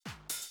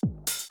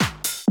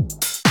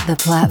The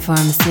Platform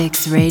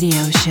 6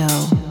 radio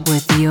show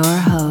with your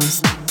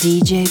host,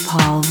 DJ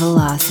Paul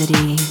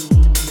Velocity.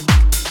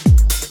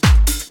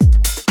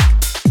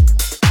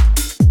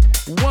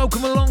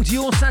 Welcome along to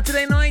your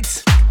Saturday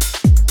night.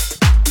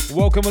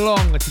 Welcome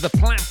along to the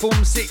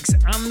Platform 6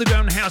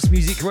 Underground House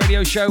Music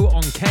radio show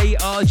on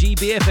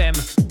KRGB FM.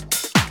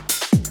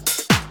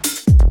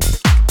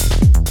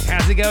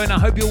 How's it going? I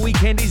hope your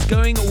weekend is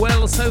going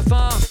well so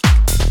far.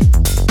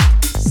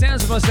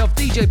 Sounds of myself,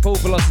 DJ Paul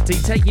Velocity,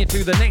 taking you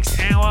through the next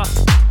hour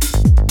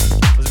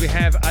as we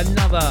have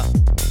another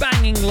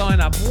banging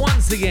lineup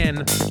once again.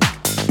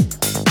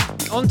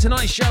 On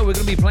tonight's show, we're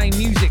going to be playing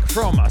music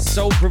from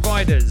Soul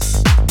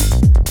Providers,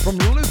 from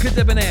Luca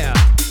Debonaire,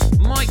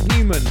 Mike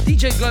Newman,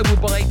 DJ Global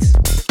Byte,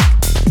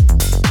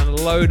 and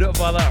a load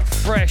of other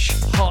fresh,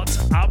 hot,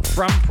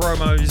 upfront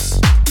promos.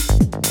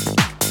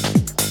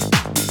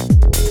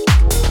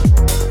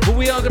 But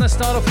we are going to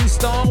start off in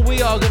style.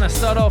 We are going to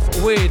start off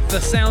with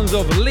the sounds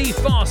of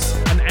Foss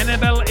and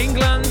Anabel,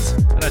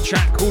 Englund, and a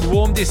track called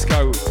Warm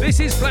Disco. This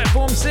is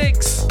Platform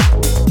 6.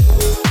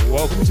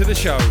 Welcome to the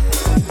show.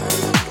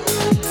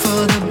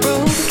 For the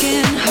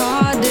broken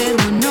hearted,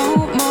 with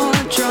no more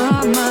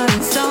drama,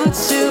 it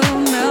starts to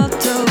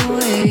melt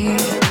away.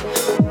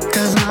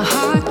 'Cause my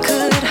heart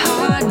could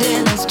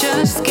harden, let's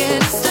just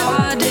get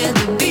started.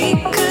 The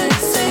beat could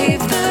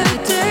save the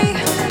day.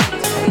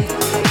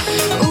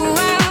 Ooh,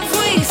 I've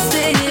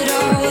wasted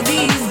all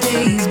these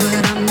days,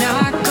 but I'm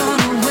not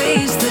gonna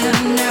waste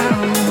them now.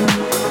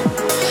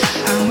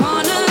 I'm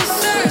on a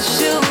search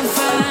to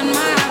find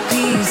my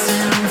peace,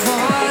 and I'm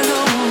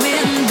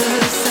following the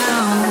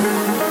sound.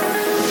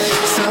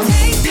 So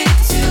take me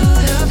to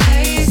the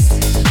place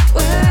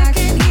where I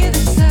can hear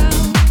the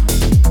sound.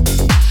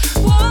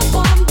 Warm,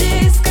 warm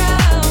disco.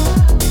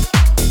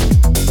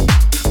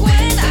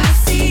 When I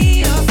see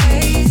your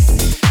face,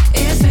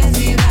 it spins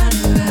me round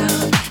and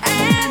round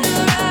and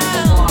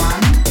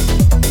around.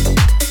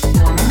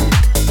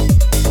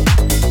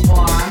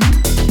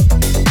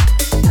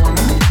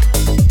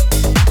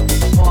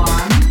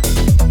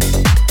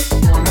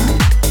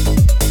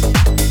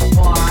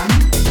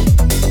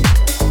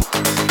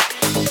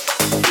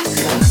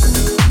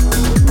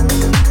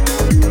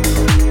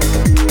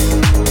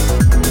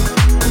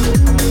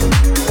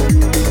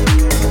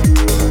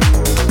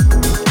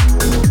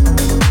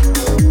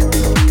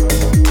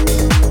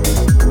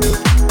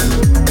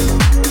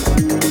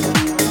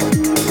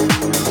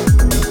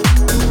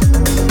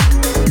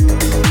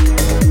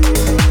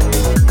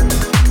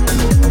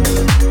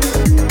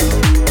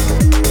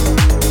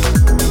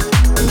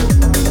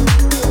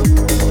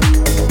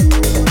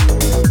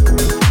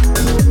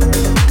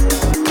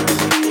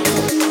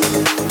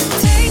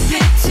 Take me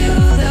to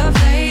the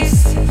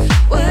place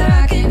where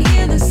I can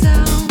hear the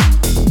sound.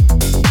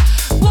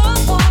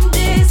 Warm, warm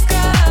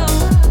disco.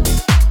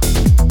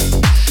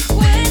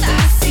 When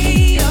I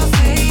see your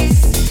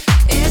face,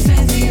 it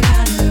spins me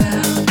round and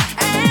round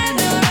and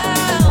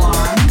around.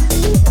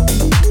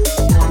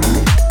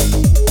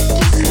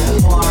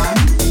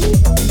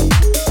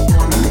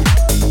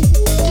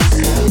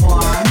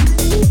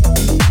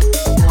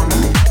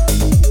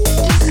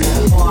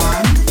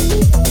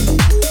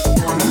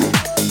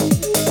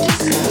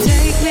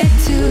 Take me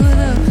to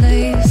the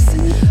place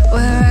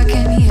where I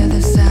can hear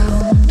the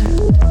sound.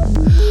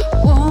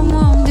 Warm,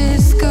 warm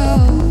disco.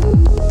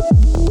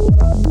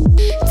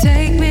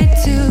 Take me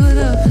to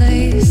the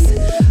place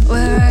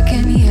where I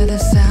can hear the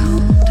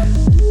sound.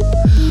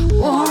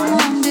 Warm,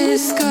 warm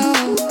disco.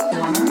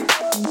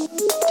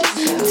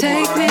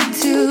 Take me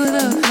to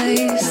the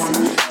place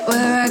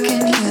where I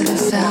can hear the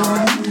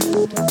sound.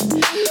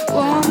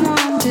 Warm,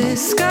 warm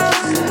disco.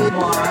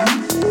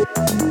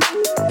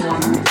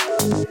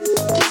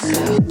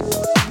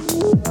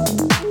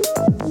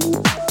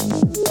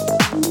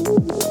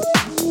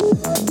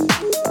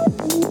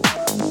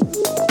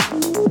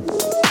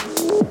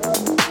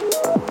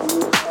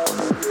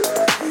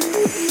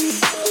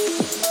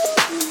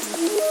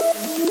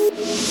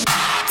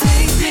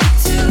 Take me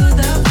to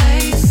the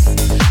place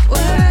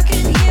where I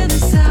can hear the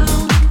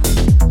sound.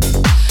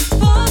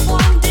 Warm,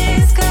 warm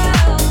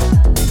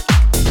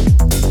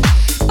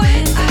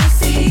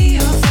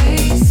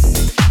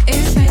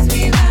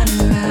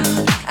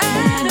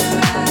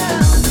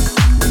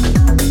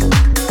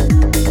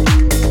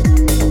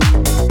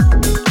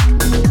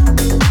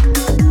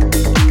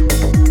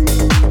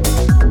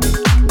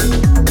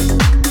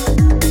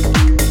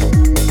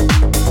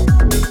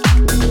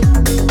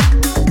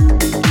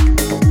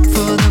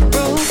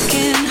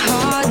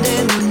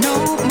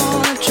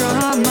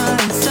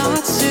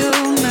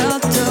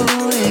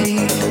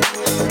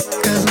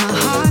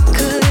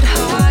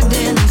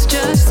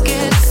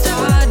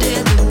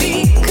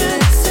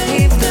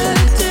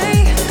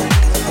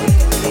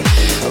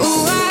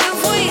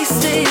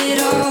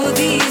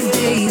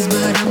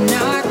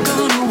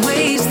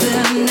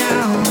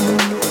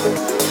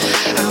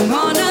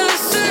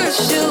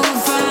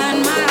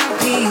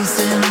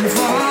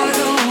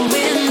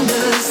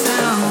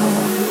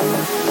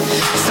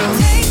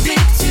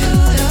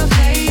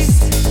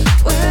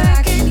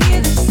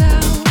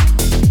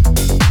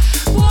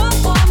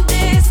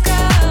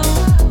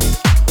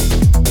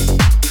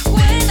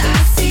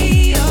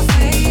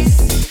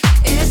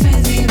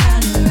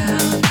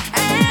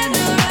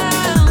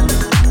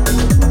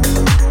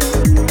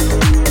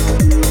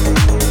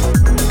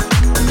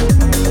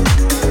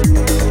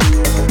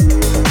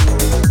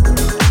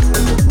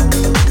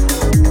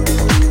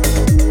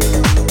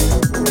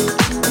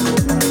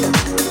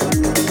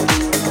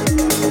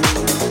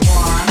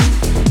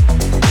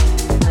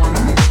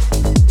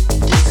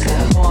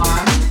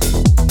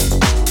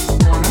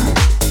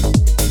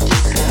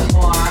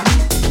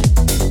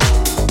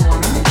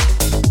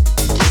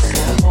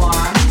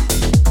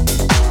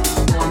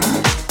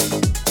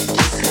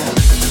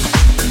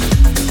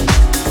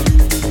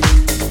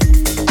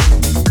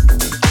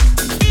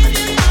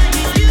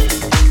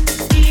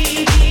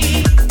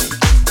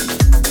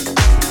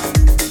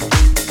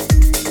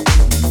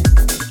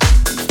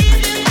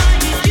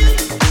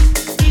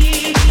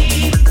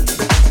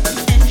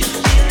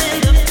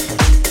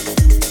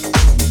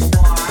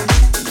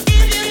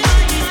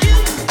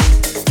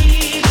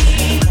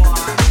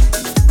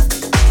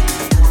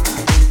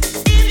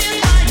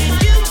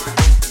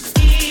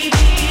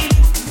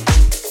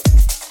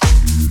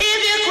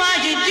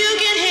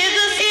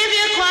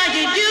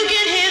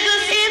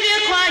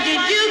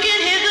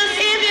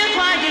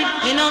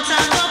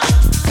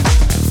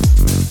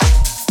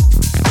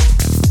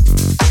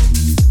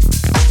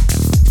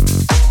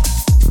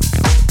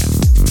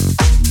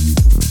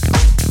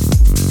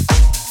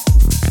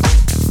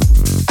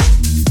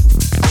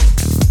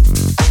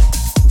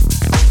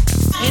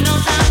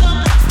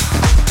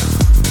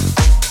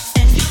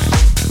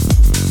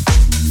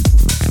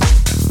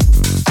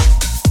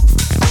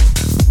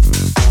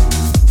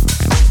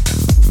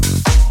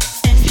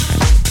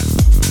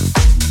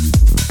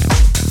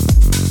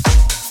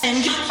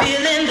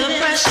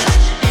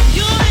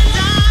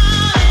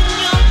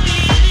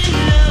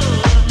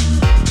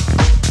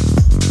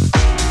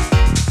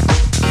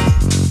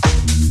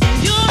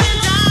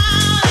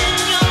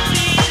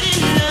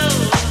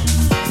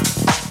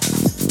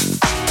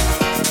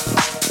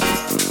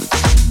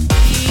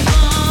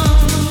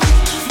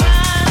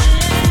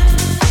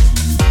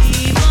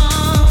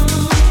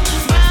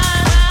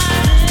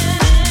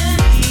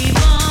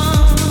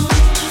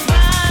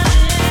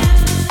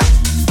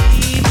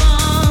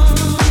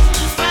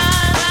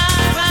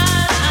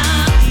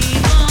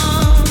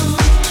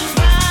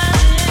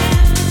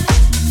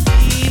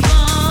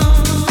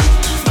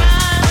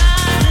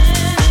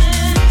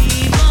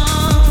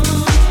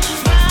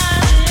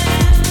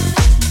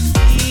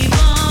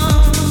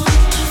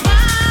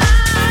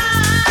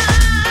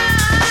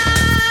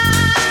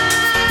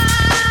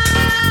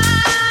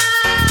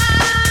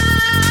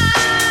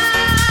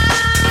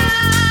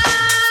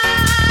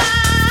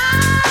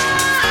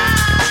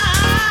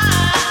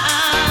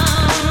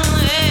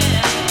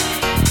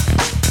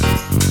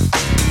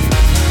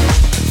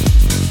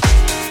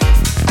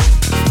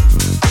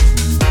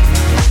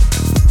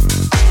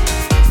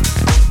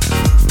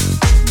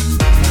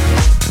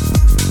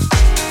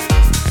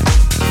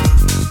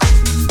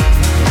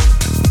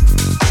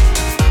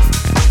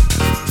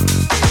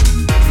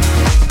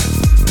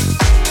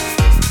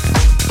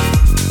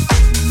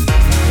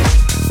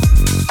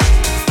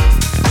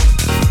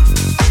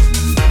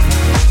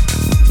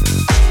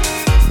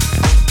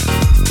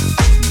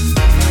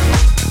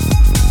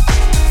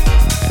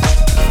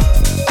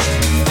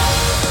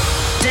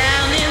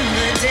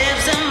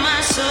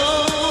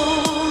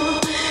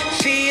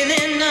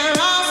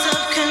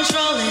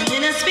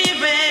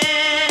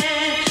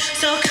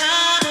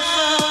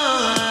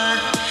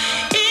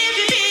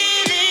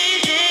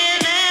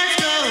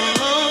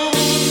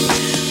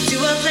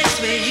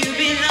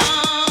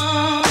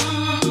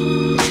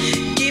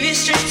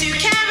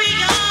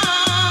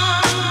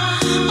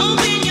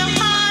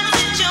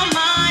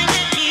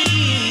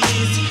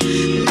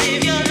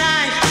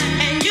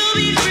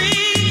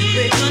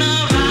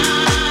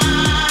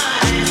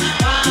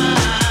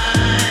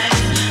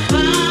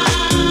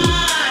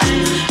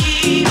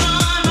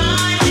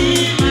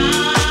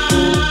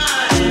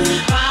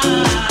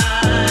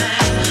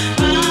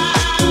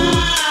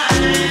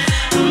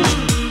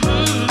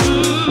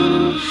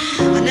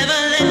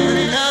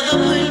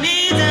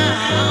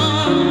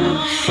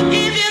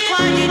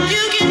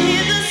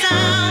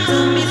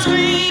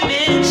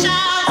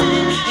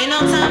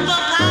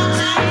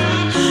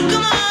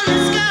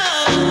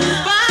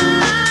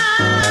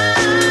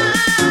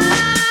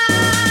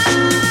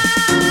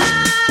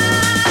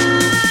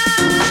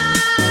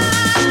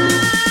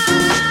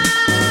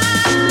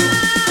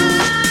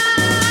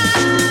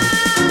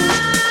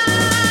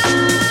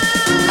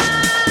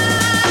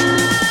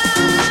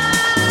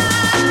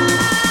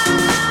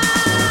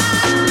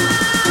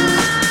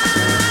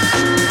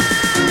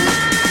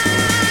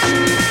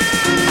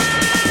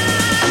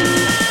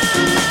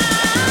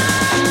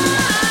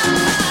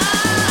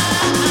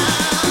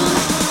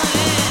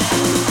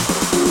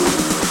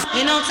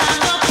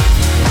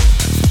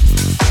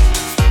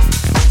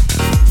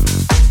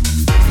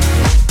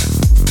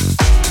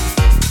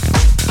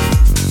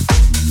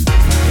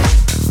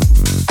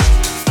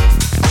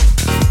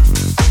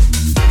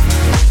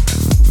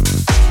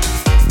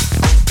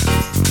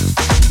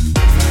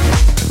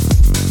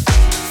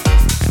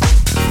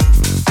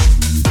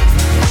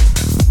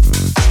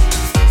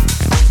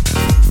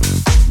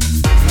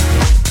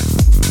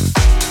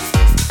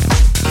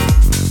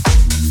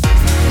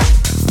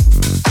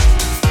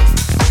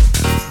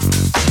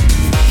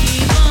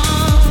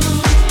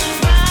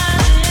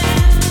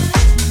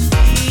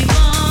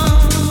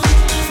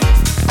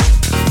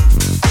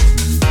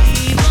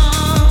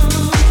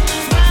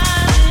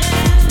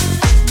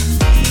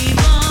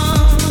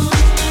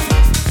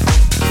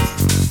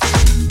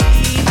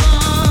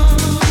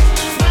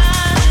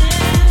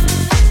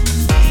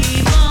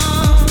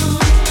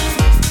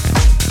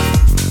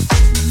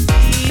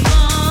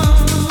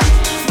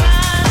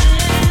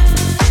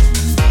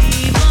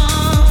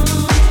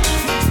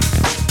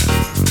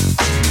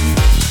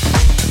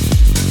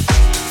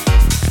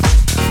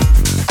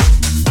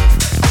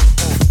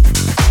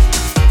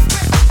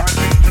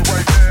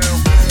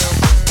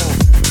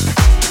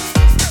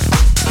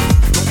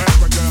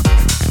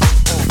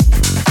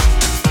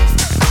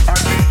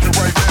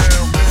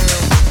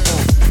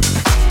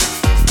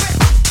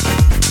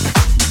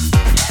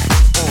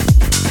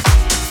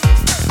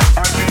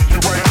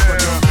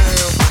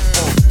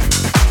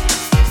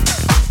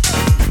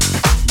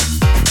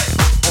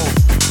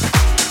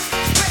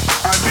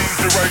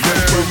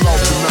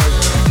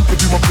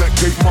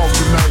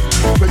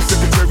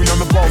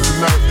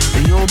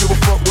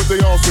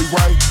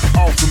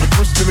Off from the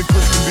Christian and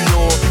Christian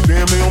Dior.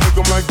 Damn, they don't make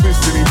them like this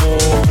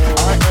anymore.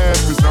 I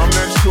ask, cause I'm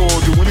not sure.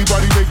 Do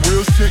anybody make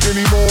real shit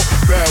anymore?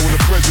 Bad with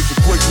the presence of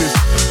greatness.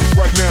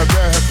 Right now,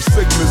 dad has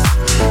forsaken us.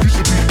 You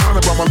should be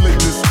honored by my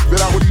lateness.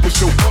 That I would even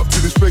show up to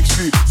this fake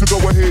shit. So go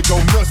ahead, go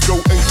nuts, go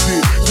ape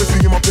shit.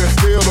 Especially in my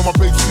pastel on my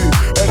fake shit.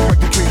 Act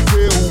like you can't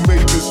tell who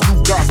made this new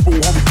gospel.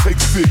 Homie, take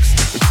 6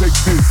 and take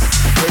this.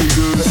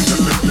 Haters,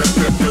 that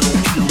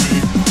don't kill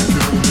me.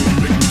 Can only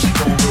make me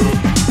stronger.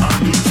 I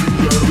need you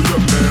to hurry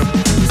up now,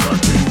 cause I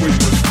can't wait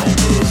much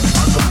longer.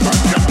 I know I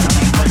got to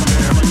be right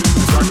now,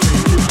 cause I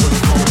can't get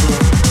much longer.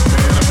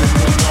 Man, I've been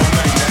waiting all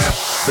night now.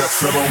 That's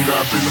how long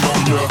I've been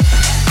on ya.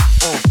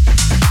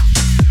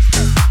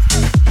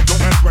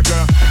 Don't act like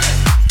I.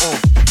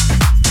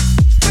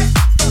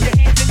 Throw your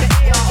hands in the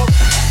air.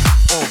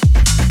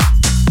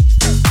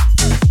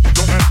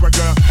 Don't act like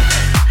I.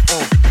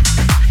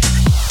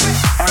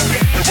 I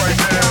need you right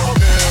now.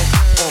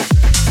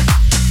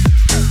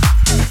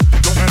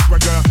 Don't act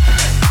like I.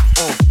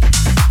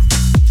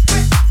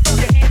 Throw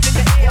your hands in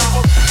the air.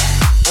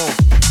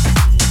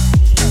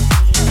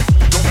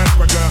 Don't act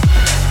like I.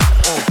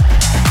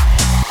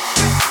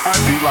 I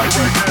need like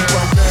right now.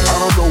 I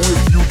don't know if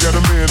you got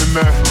a man or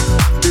not.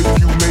 If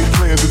you made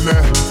plans or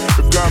not.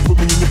 If God put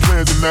me in your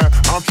plans or not.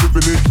 I'm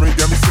tripping, this drink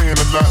got me saying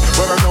a lot.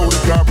 But I know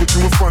that God put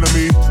you in front of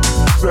me.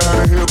 So how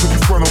the hell could you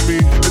front on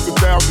me? It's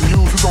 1,000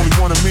 views, it's only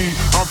one of me.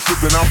 I'm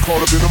tripping, I'm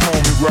caught up in the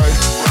moment, right?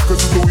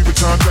 Cause it's Louis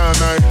Vuitton down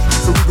night.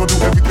 So we gon' do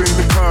everything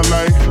the kind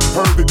like.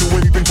 Heard they do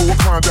anything for a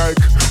Klondike.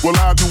 Well,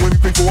 I'll do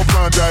anything for a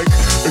Klondike.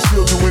 And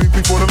she'll do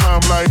anything for the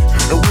limelight.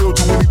 And we'll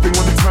do anything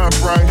when the time's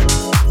right.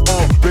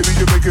 Baby,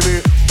 you're making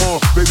it.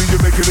 Baby,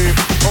 you're making it.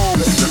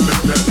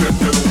 That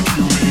don't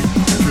kill me.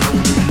 Can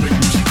only make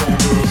me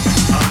stronger.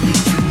 I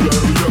need you to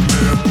hurry up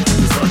now,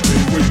 cause I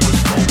can't wait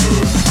much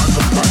longer. I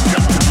know I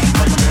got to be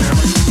right now,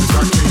 cause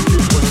I can't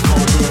get much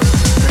longer.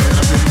 Man,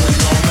 I've been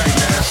waiting all night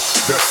now.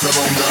 That's how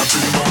long I've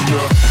been on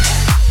ya.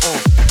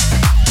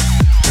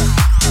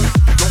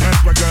 Don't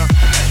act like I.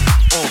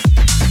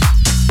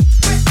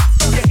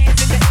 Throw your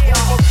hands in the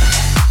air.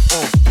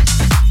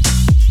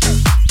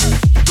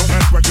 Don't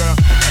act like I.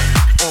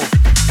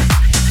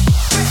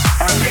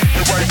 I need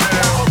you right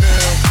now.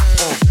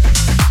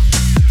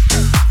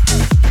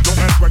 Don't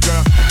act like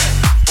I.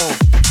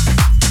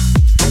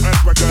 Don't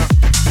act like I.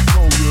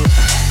 Throw you.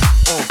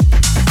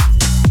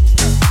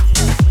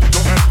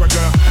 Don't act like I.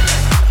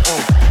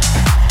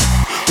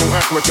 Don't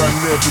act like I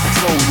never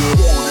told you.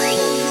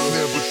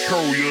 Never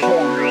told you.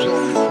 Never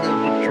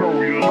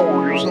told you.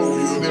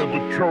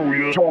 Never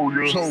told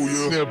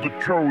you. Never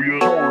told you.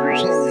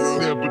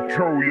 Never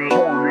told you.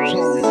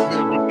 Never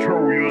told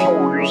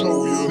you.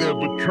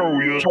 Never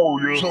told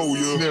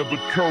you. Never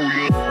told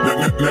you.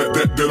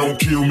 That don't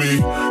kill me.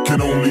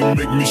 Can only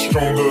make me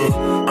stronger.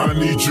 I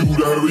need you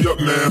to hurry up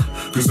now,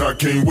 cause I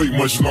can't wait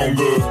much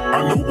longer.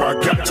 I know I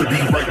got to be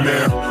right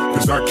now,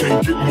 cause I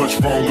can't get much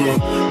stronger.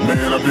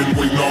 Man, I've been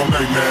waiting all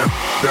night now.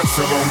 That's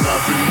how long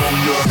I've been on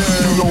ya.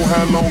 You know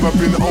how long I've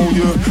been on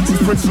ya.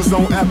 Since Prince was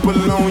on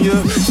Apollonia.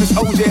 Since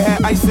OJ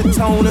had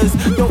isotoners.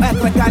 Don't act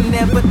like I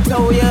never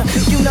told ya.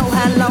 You know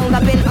how long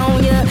I've been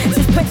on ya.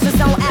 Since Prince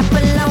was on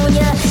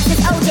Apollonia.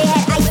 Since OJ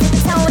had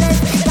isotoners.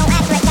 Don't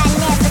act like I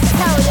never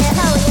told ya.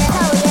 Told ya,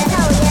 told ya,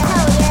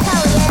 told ya,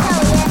 told ya,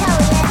 told ya, told ya,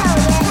 told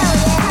ya, told ya, told ya, told ya, told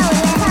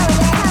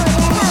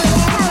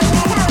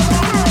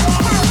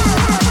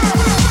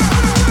ya,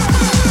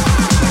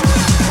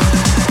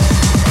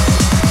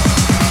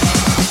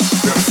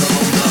 That's how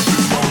long I've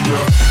been on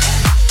ya.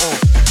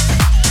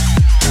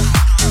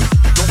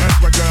 Don't act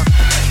like I.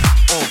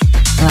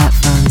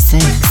 Platform 6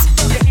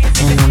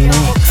 in the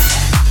mix.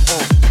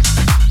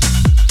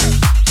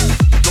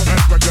 Don't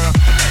act like I.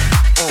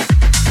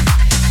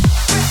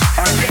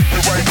 I need you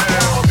right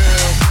now.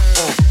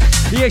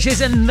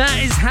 Yes, and that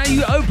is how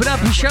you open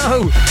up a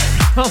show.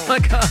 Oh my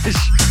gosh.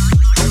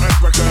 Don't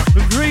act like I.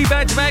 3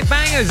 back-to-back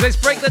bangers. Let's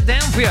break that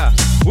down for you.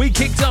 We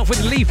kicked off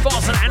with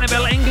Foss and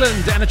Anabel,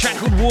 Englund, and a track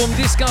called Warm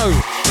Disco. I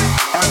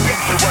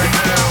need you right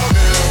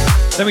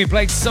now. Then we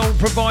played Soul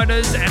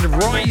Providers and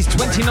Rise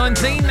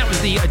 2019. That was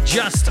the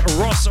Just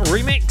Ross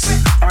remix.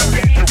 I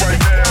need you right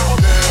now.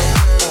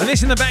 And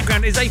this in the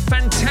background is a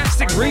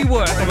fantastic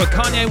rework of a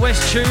Kanye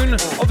West tune.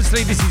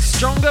 Obviously, this is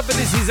stronger, but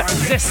this is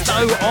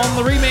Zesto on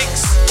the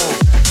remix.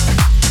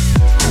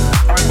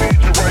 I need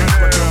you right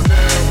now.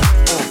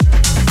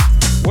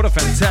 What a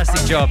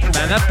fantastic job,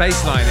 man. That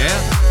bass line, yeah?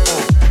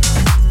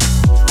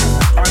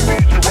 I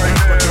need you right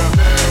now.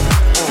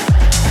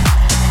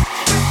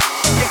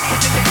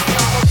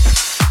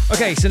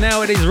 Okay, so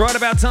now it is right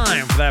about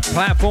time for that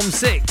Platform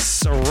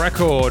 6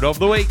 record of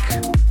the week.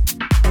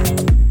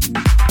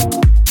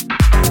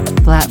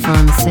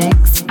 Platform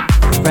 6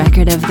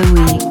 record of the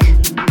week.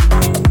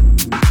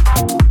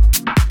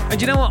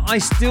 And you know what? I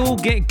still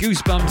get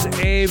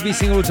goosebumps every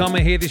single time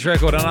I hear this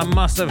record, and I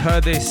must have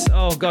heard this,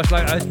 oh gosh,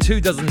 like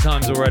 24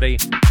 times already.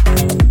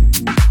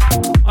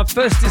 I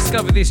first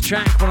discovered this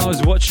track when I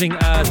was watching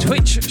a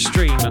Twitch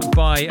stream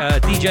by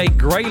DJ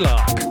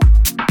Greylark.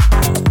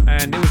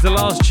 and it was the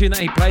last tune that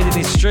he played in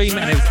his stream,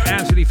 and it was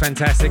absolutely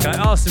fantastic. I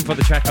asked him for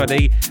the track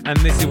ID, and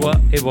this is what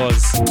it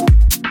was.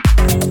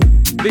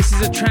 This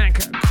is a track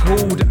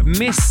called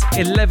Miss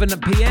 11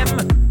 PM,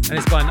 and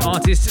it's by an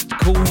artist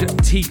called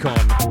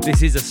TICON.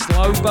 This is a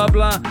slow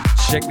bubbler.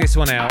 Check this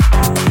one out.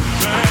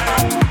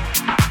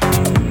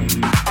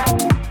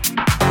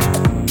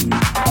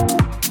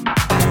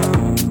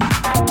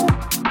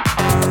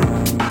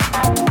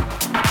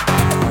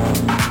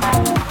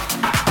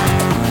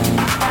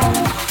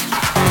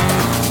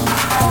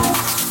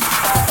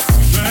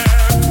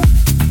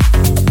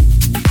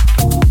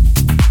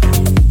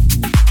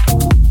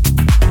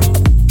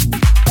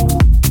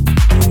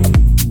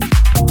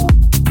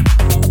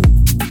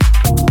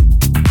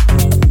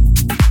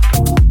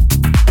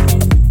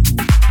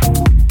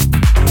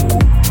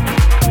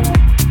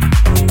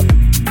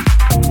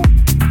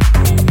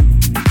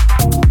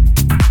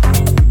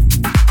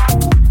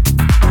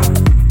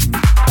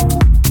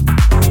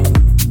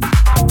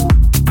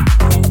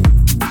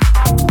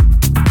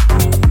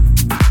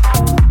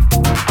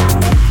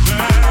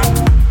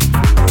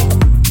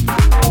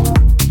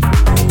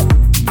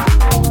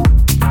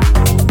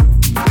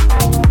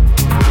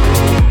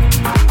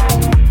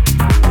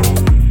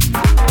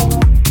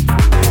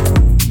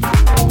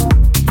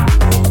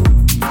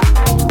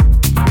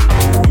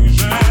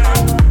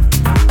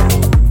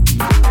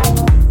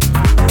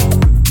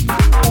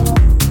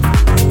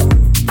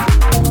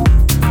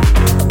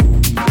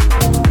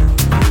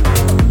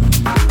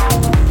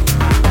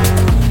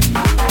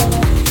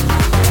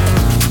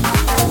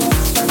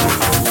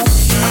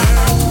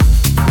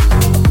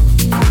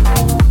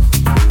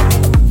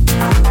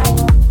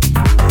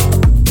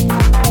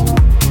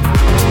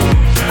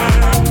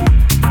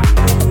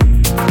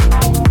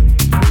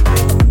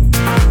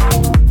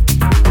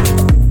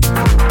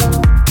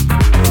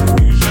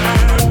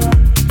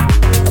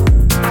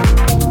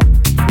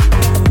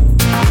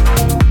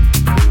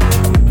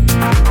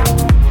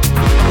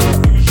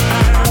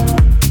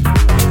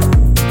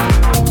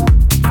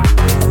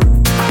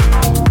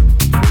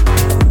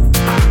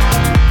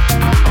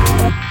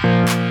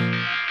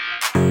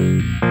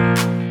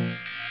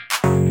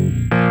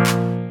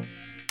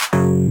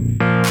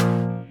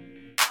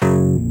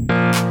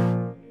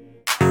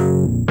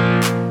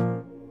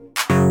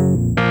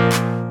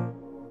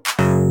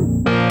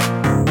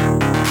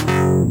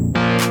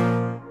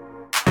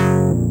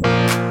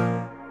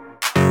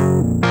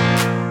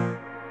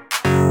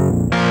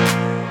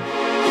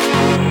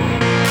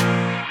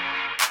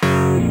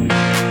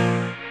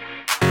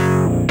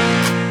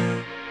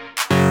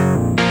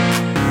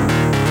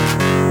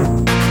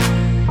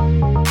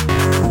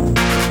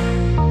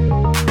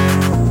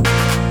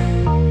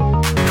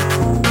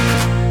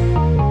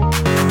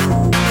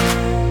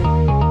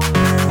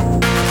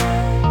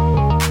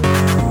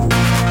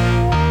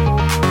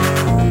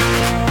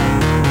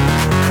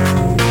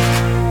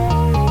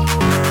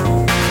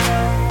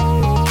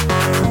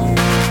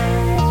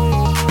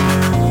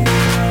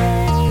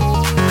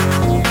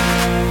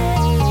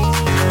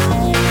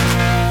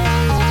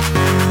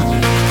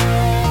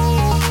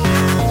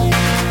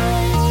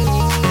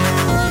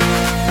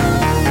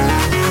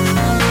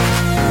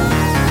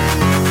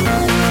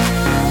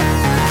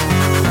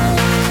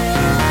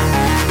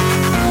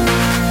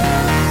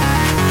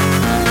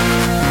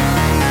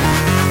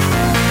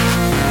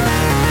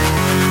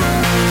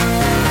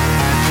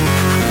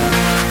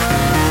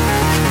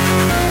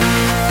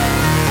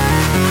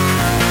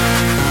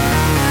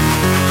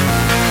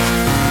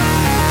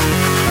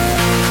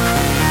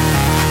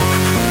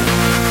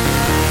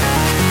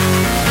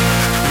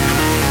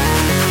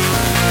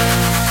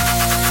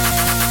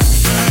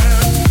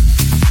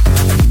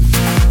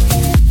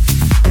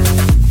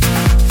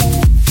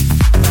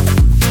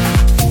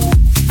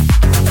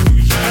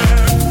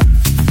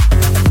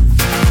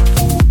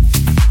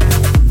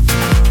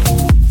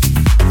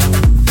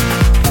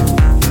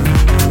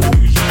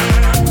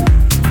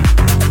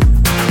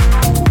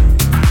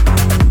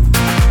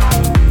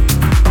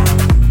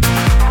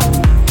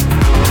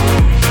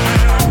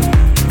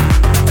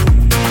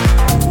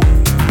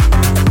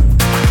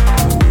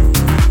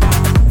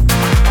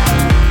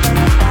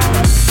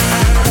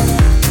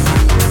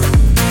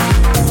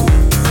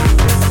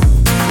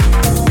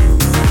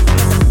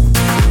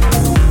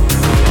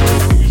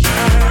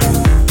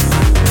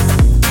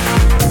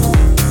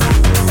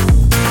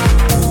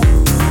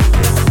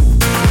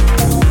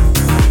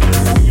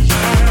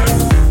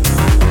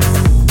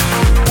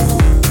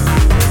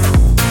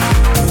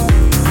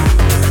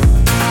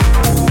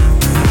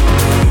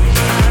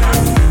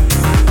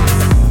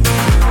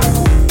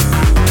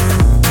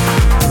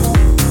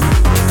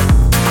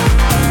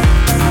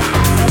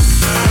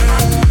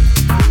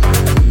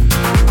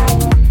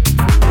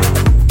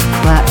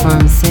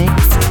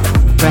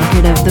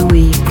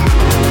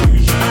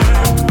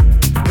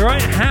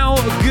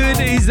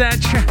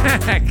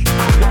 track.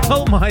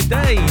 Oh my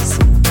days.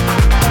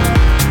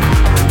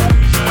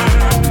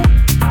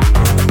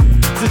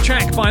 It's a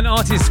track by an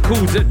artist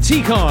called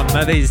TICON.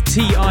 That is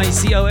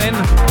TICON.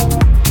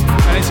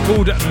 and it's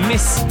called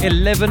Miss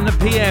 11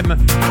 PM.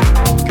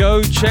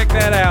 Go check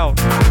that out.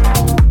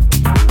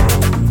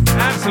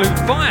 Absolute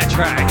fire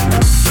track.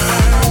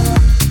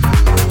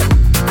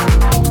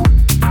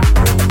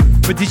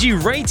 But did you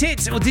rate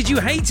it or did you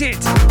hate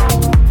it?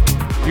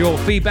 Your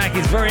feedback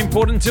is very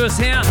important to us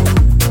here.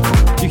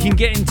 You can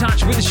get in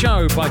touch with the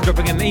show by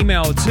dropping an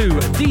email to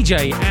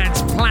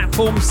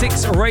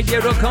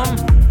dj@platform6radio.com.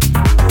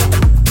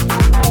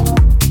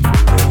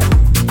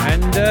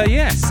 And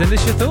yeah, send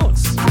us your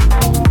thoughts.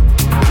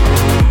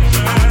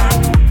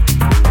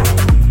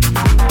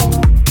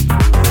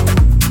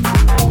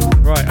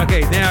 Right,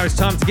 okay, now it's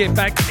time to get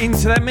back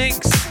into that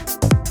mix.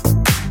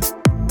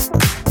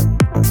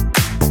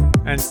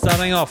 And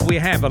starting off, we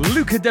have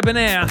Luca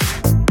Debonaire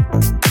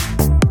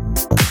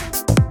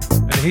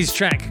and his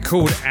track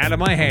called Out of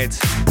My Head.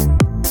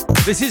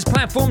 This is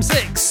Platform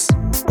 6.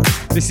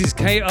 This is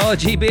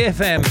KRGB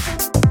FM.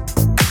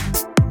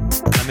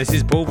 And this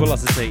is Ball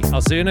Velocity.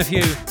 I'll see you in a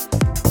few.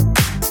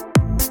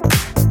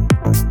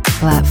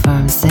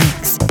 Platform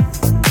 6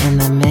 in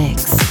the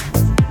mix.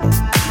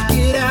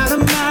 Get out of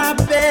my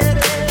bed.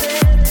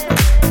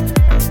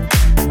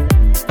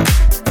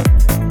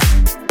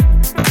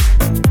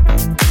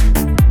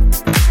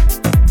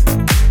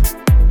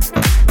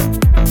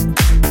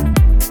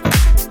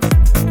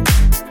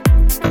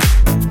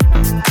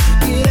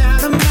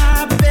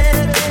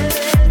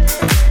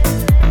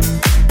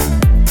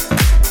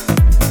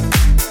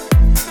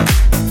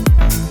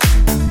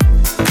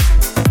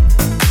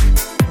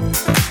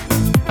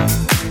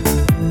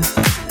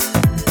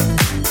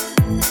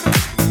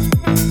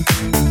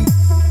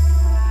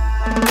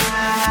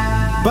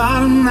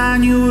 Bottom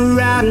line, you were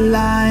out of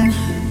line.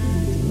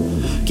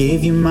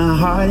 Gave you my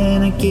heart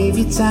and I gave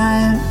you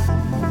time.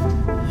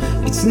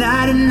 It's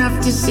not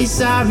enough to say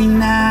sorry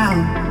now.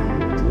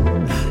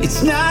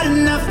 It's not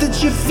enough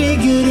that you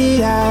figured it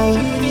out.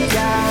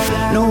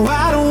 No,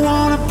 I don't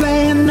wanna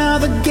play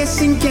another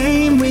guessing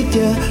game with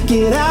you.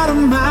 Get out of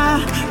my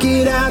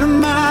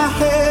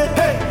head.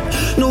 Hey.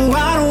 No,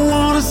 I don't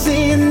wanna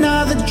say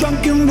another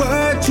drunken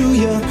word to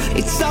you.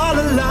 It's all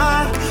a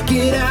lie.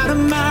 Get out of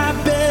my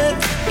bed.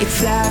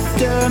 It's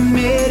after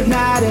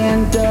midnight,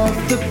 end of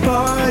the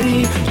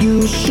party.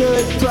 You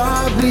should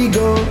probably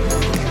go.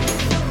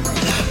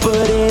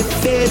 But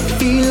if it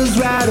feels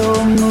right,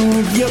 oh,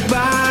 move your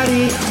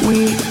body.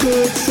 We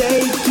could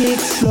take it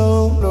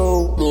slow.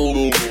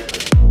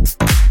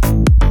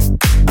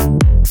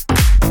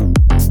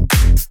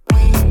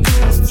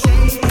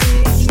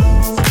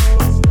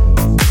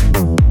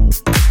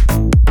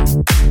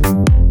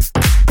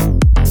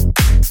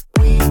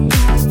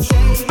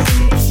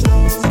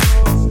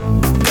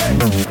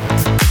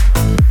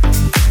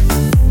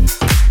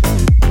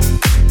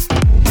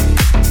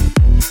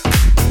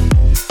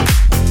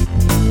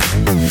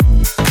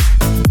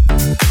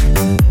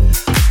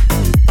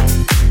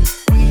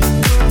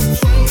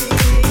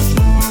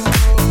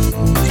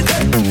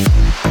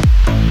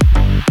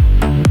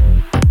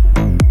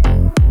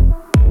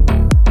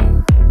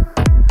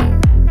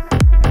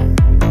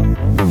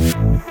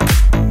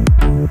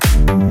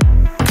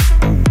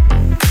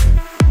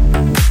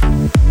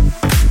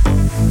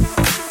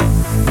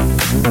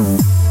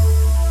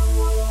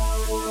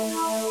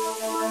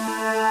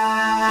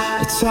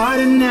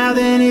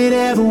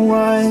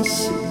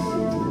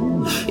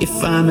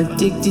 I'm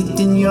addicted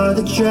and you're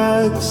the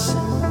drugs.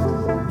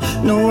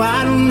 No,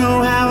 I don't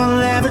know how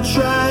I'll ever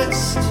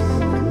trust.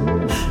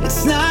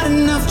 It's not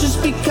enough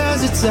just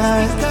because it's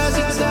us.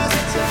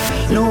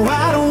 No,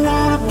 I don't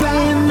wanna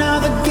play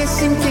another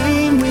guessing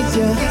game with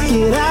you.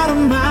 Get out of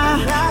my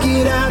head.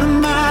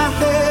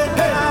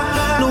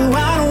 No,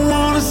 I don't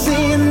wanna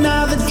say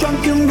another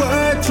drunken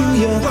word to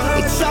you.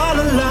 It's all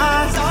a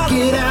lie.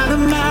 Get out of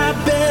my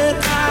bed.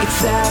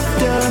 It's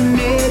after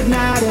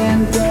midnight,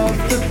 end of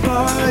the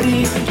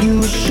party.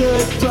 You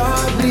should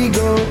probably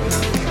go.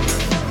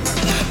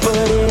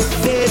 But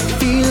if it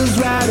feels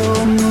right,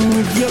 oh,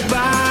 move your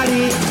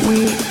body.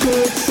 We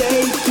could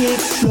take it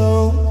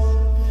slow.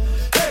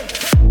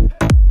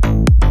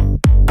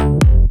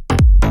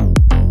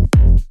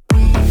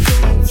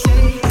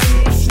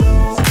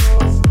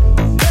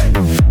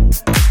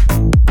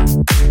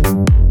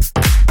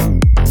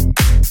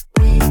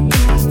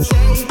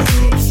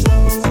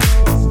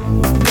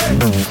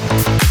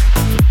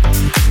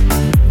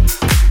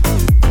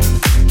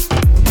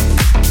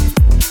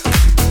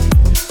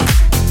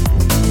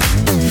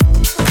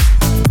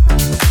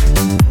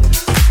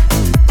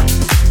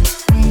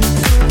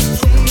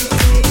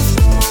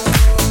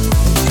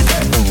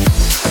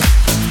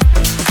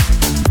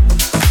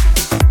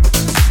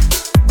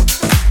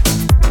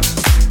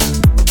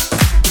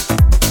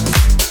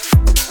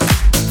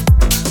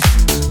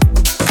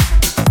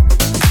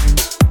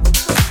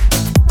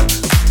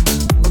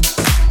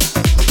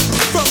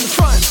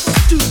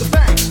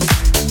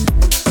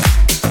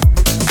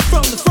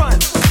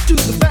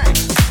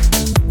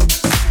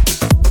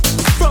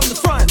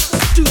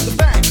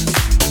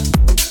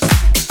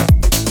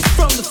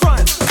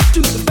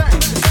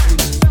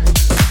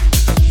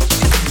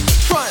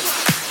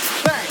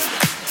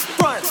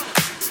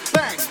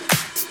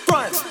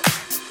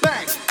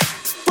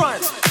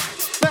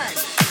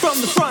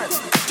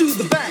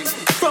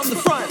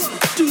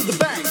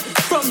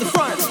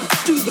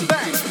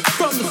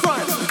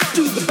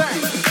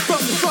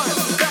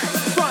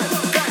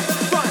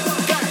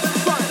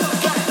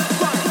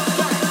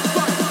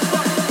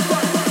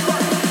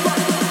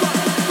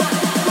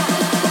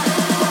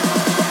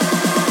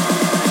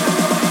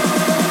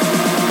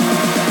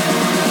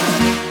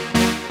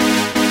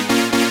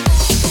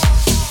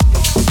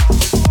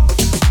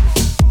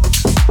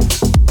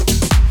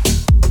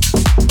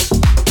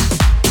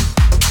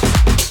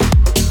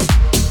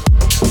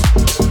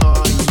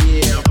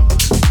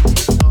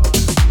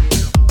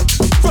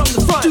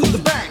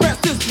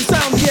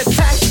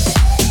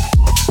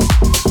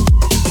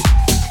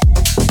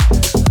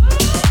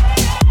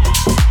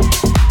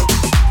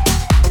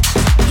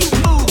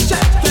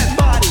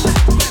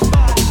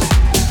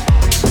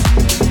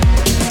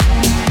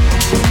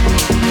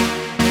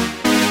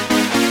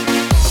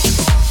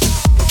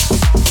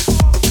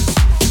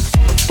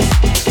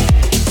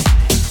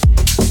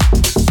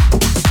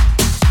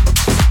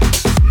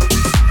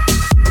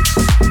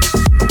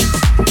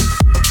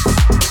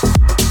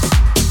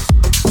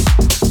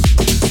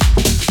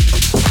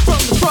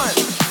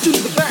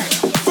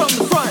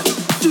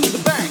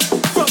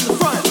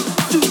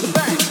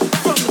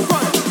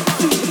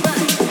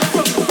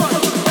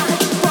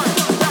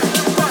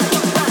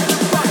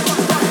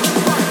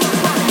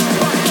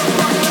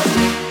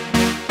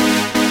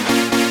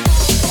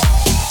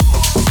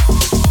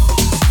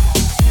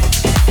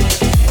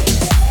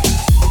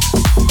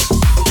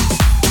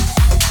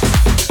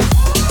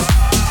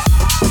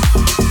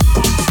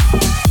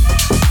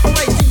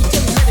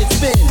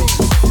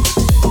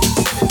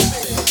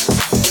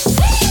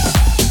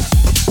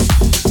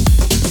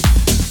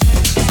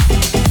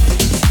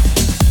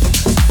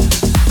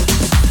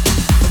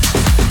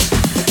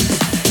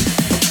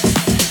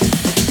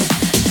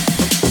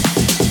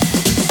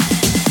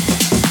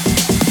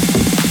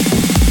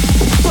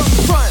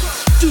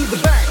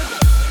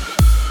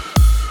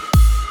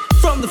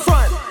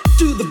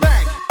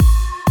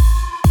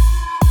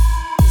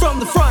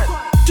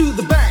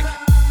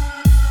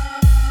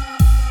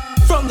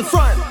 From the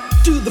front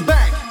to the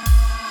back.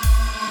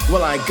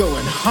 Well, I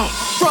going home.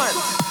 Front,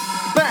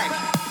 back,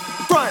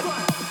 front,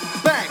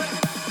 back,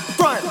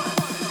 front,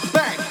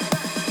 back,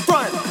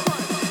 front,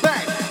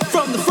 back.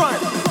 From the front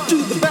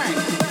to the back.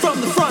 From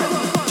the front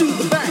to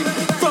the back.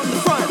 From the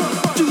front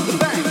to the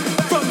back.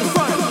 From the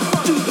front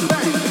to the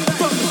back.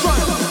 From the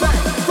front, back,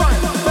 front,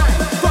 back, front,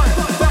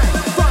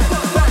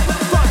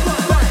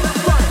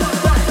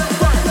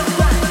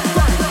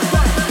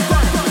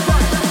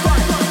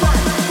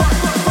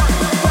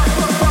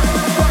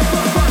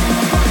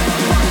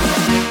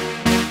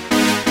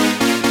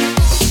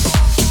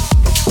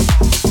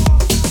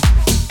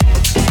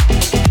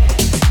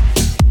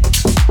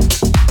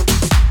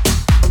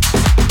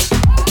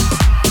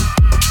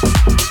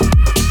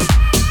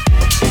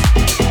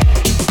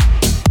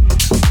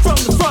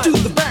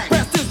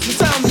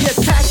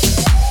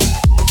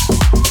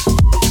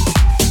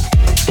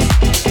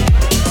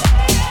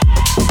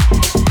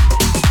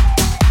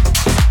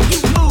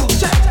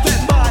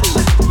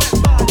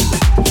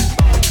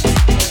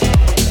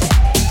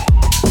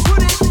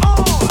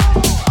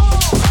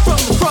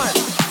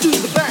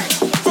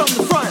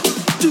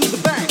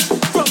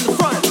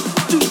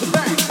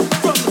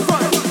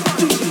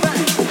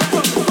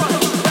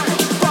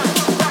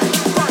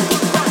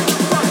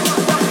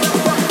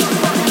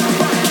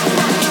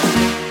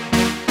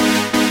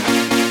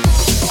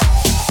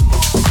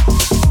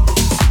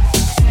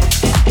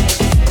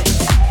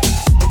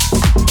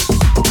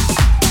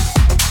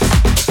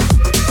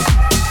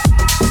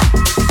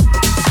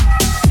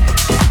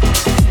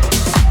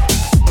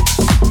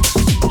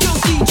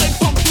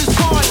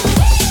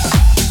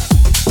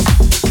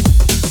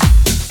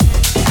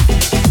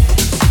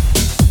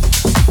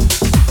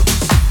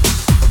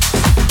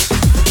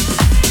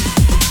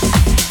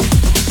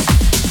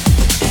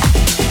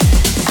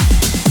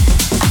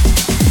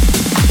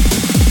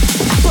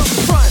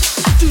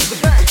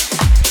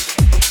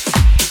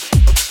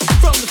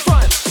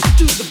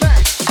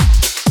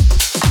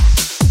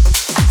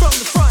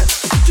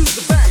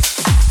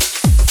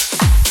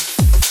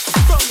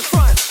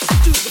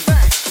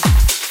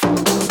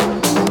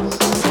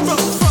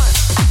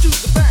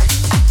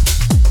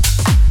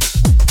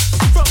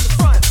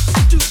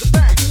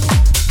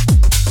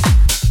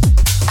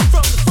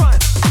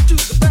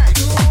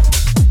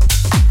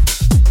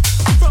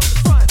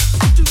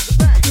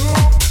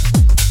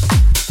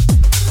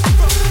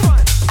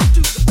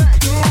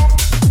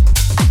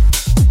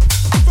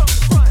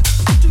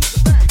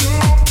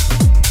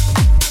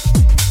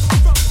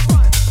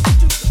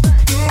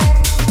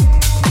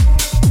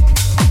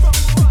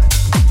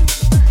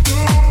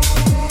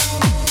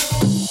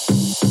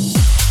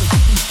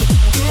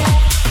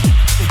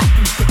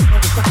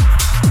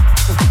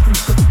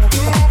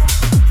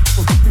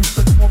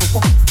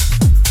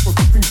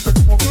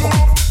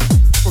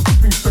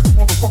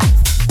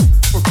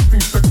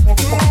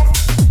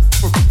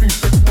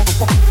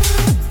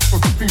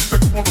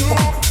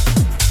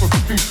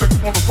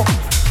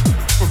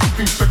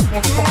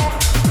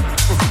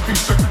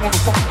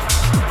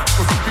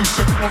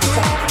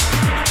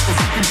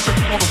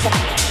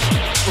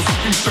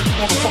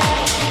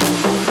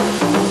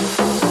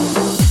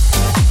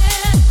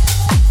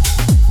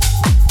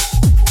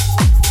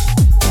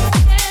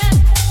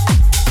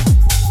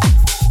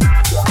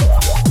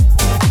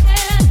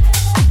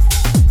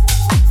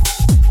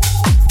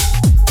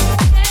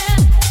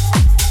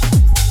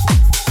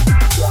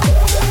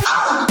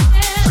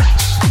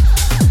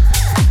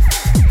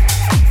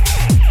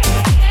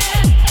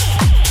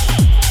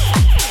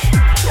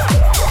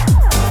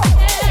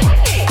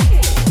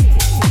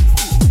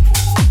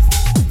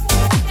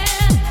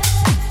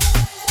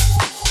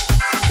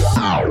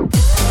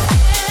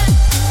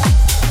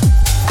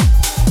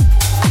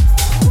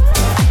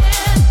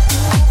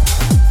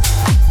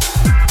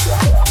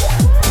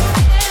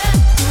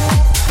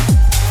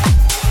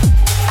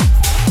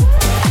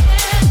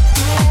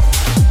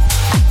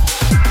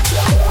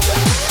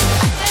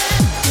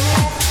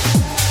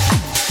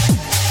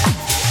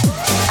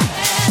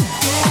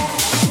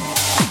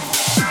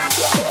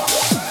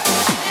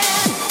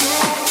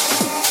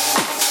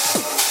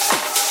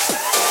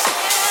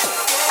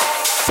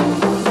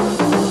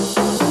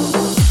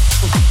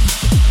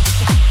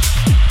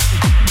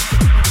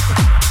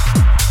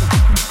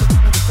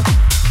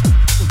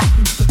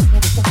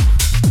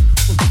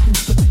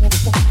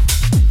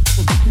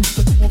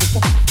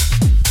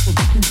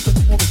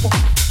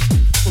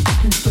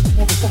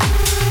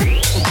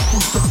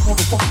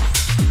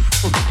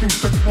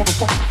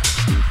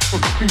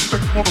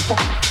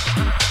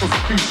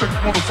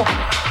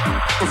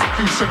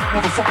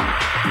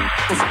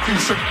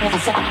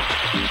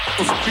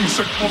 front, back,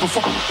 front,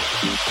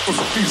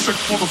 back, front,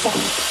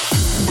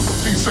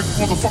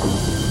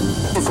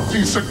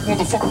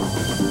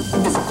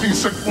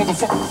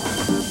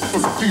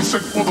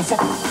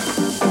 back, front, back, front,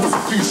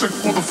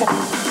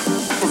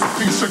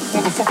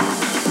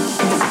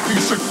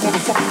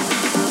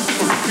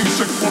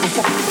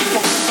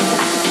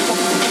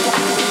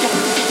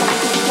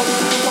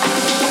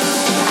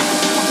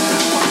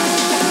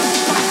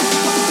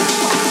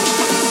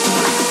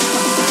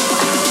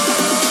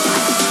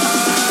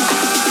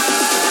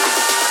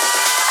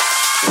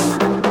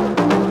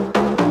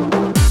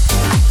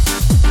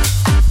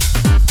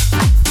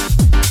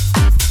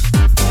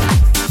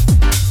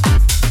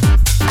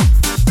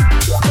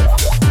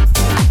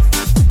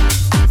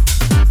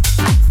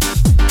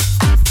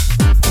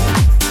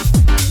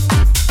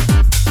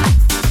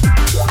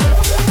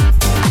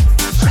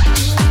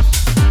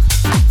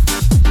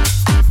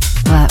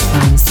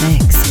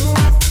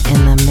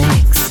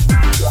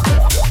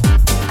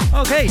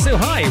 So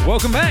hi,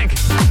 welcome back.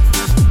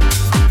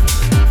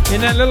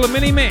 In that little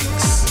mini mix,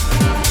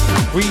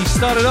 we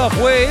started off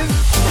with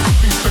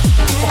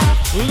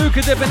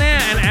Luca,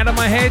 Debonaire and Out of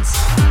My Head.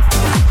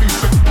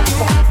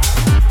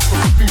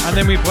 And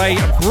then we play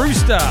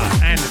Brooster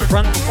and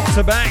Front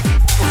to Back.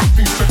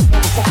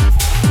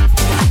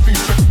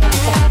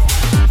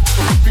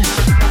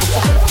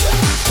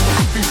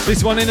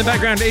 This one in the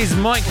background is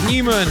Mike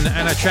Newman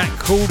and a track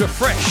called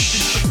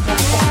Freshhh.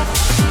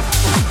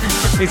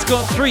 It's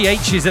got 3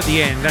 H's at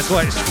the end, that's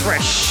why it's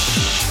Freshhh.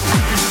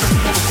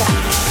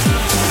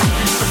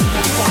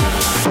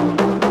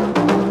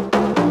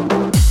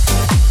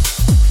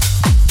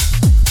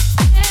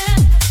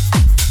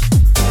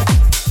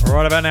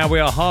 Right about now we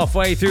are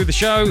halfway through the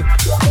show,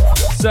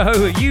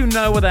 so you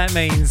know what that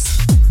means.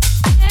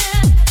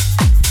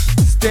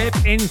 Step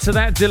into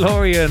that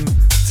DeLorean,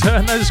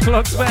 turn those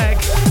clocks back.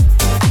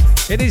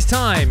 It is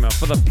time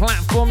for the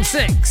Platform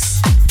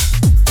 6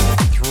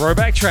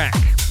 throwback track.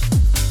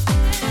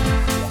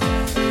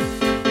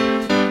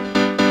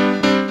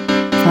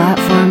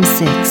 Platform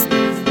 6,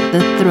 the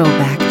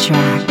throwback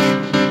track.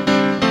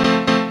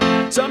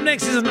 So up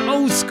next is an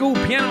old school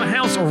piano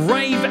house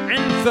rave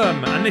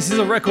anthem, and this is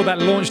a record that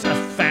launched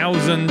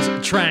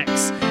 1,000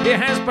 tracks. It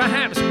has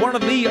perhaps one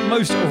of the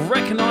most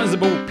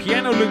recognizable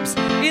piano loops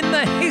in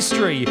the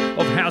history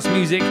of house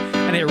music,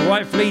 and it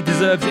rightfully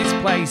deserves its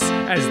place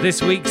as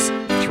this week's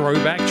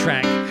throwback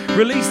track.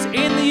 Released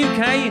in the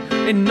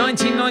UK in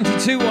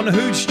 1992 on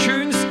Hooge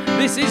Tunes,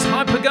 this is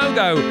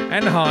Hypergo-Go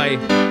and High.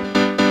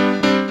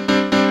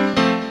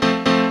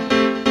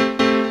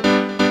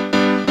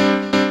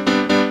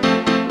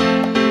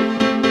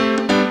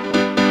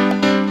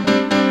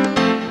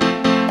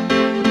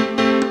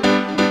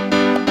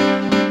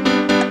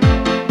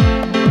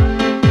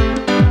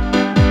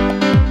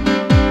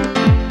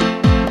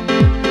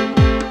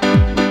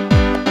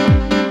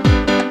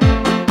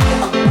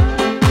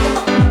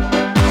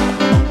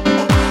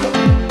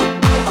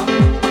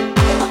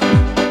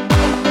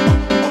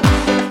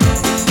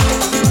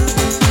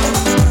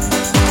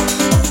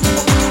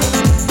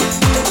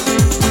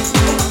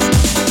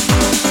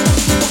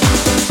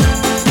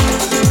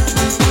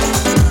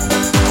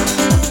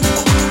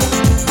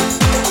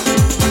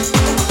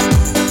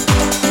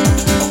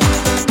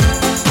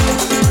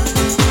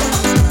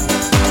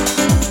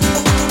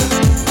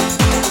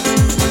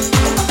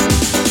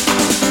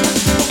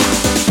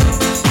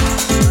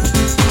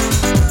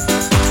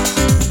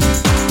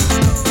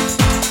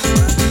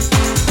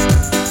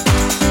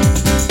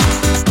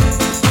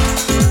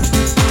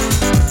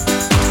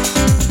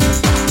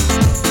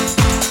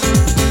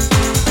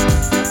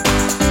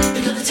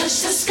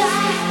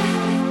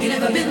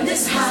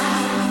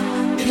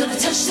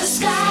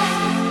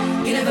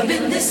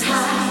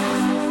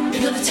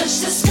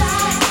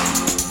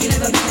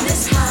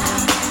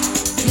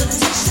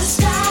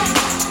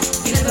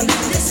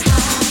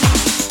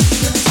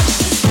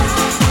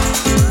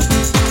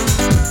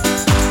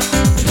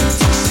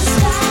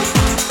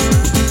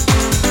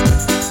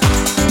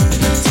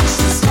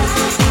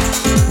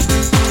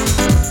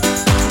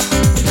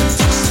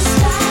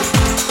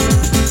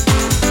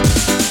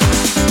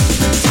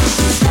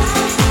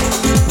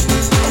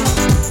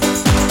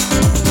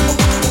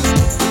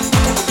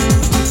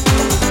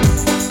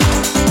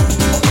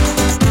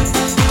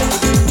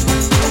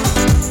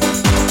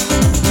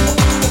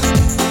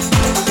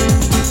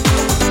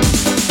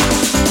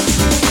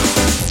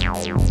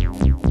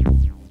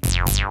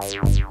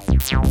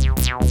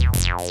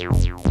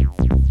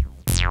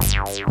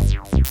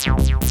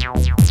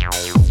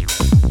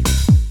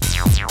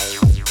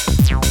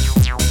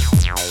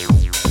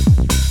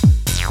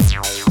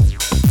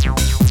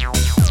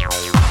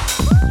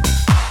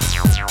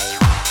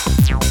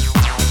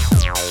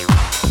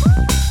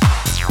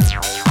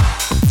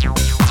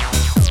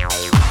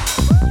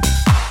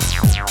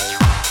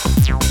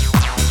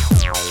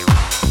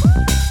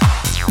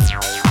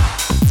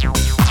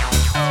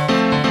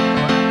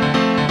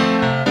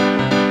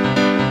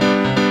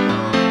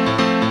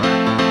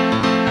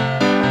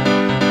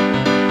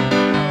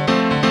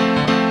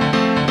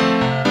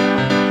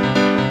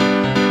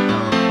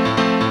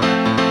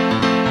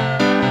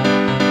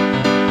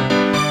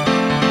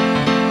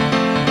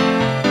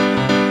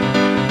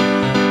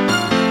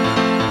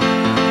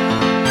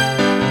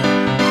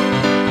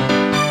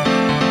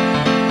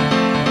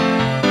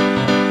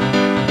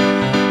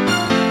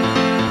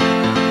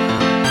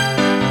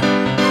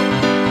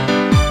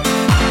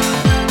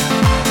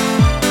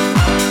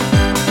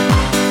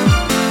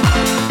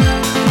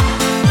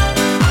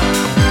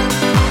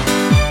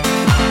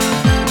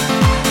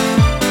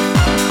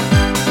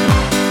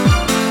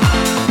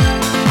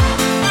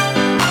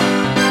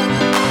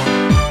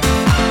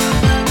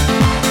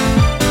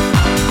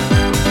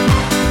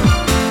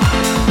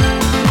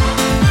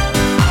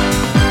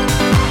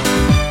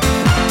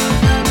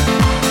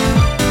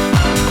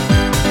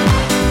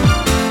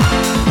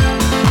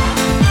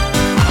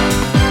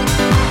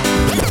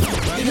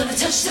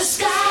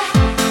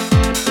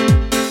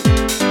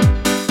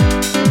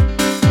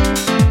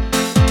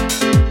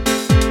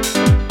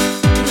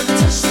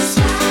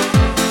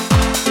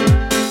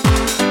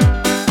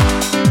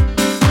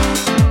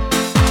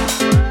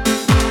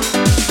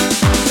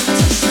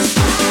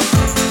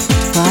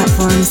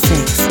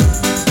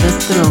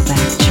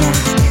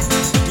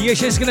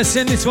 Yes, yes, gonna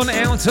send this one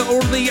out to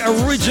all the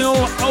original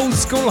old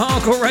school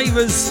hardcore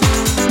ravers,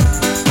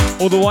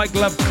 all the White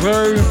Glove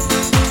crew,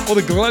 all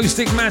the Glow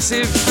Stick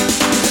Massive.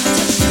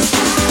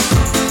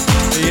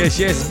 Yes,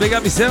 yes, big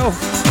up yourself.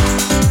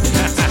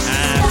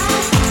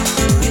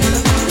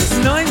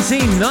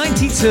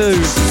 1992.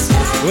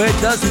 Where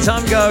does the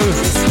time go?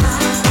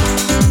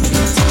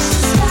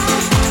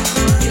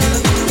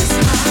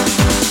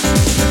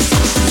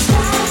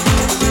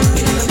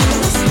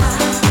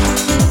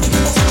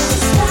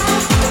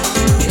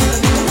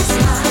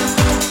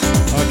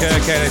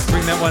 Okay, let's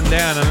bring that one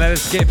down and let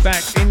us get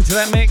back into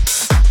that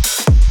mix.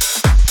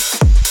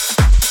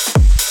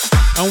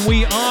 And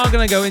we are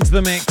going to go into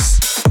the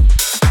mix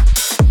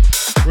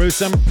with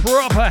some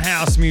proper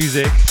house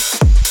music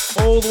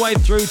all the way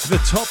through to the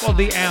top of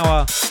the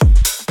hour.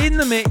 In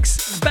the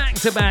mix, back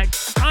to back,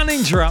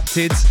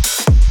 uninterrupted.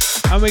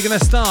 And we're going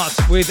to start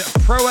with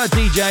Proa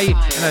DJ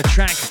and a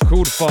track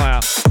called Fire.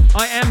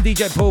 I am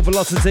DJ Paul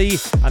Velocity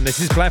and this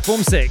is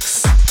Platform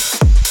 6.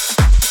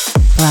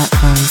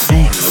 Platform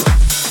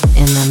 6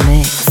 in the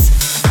mix.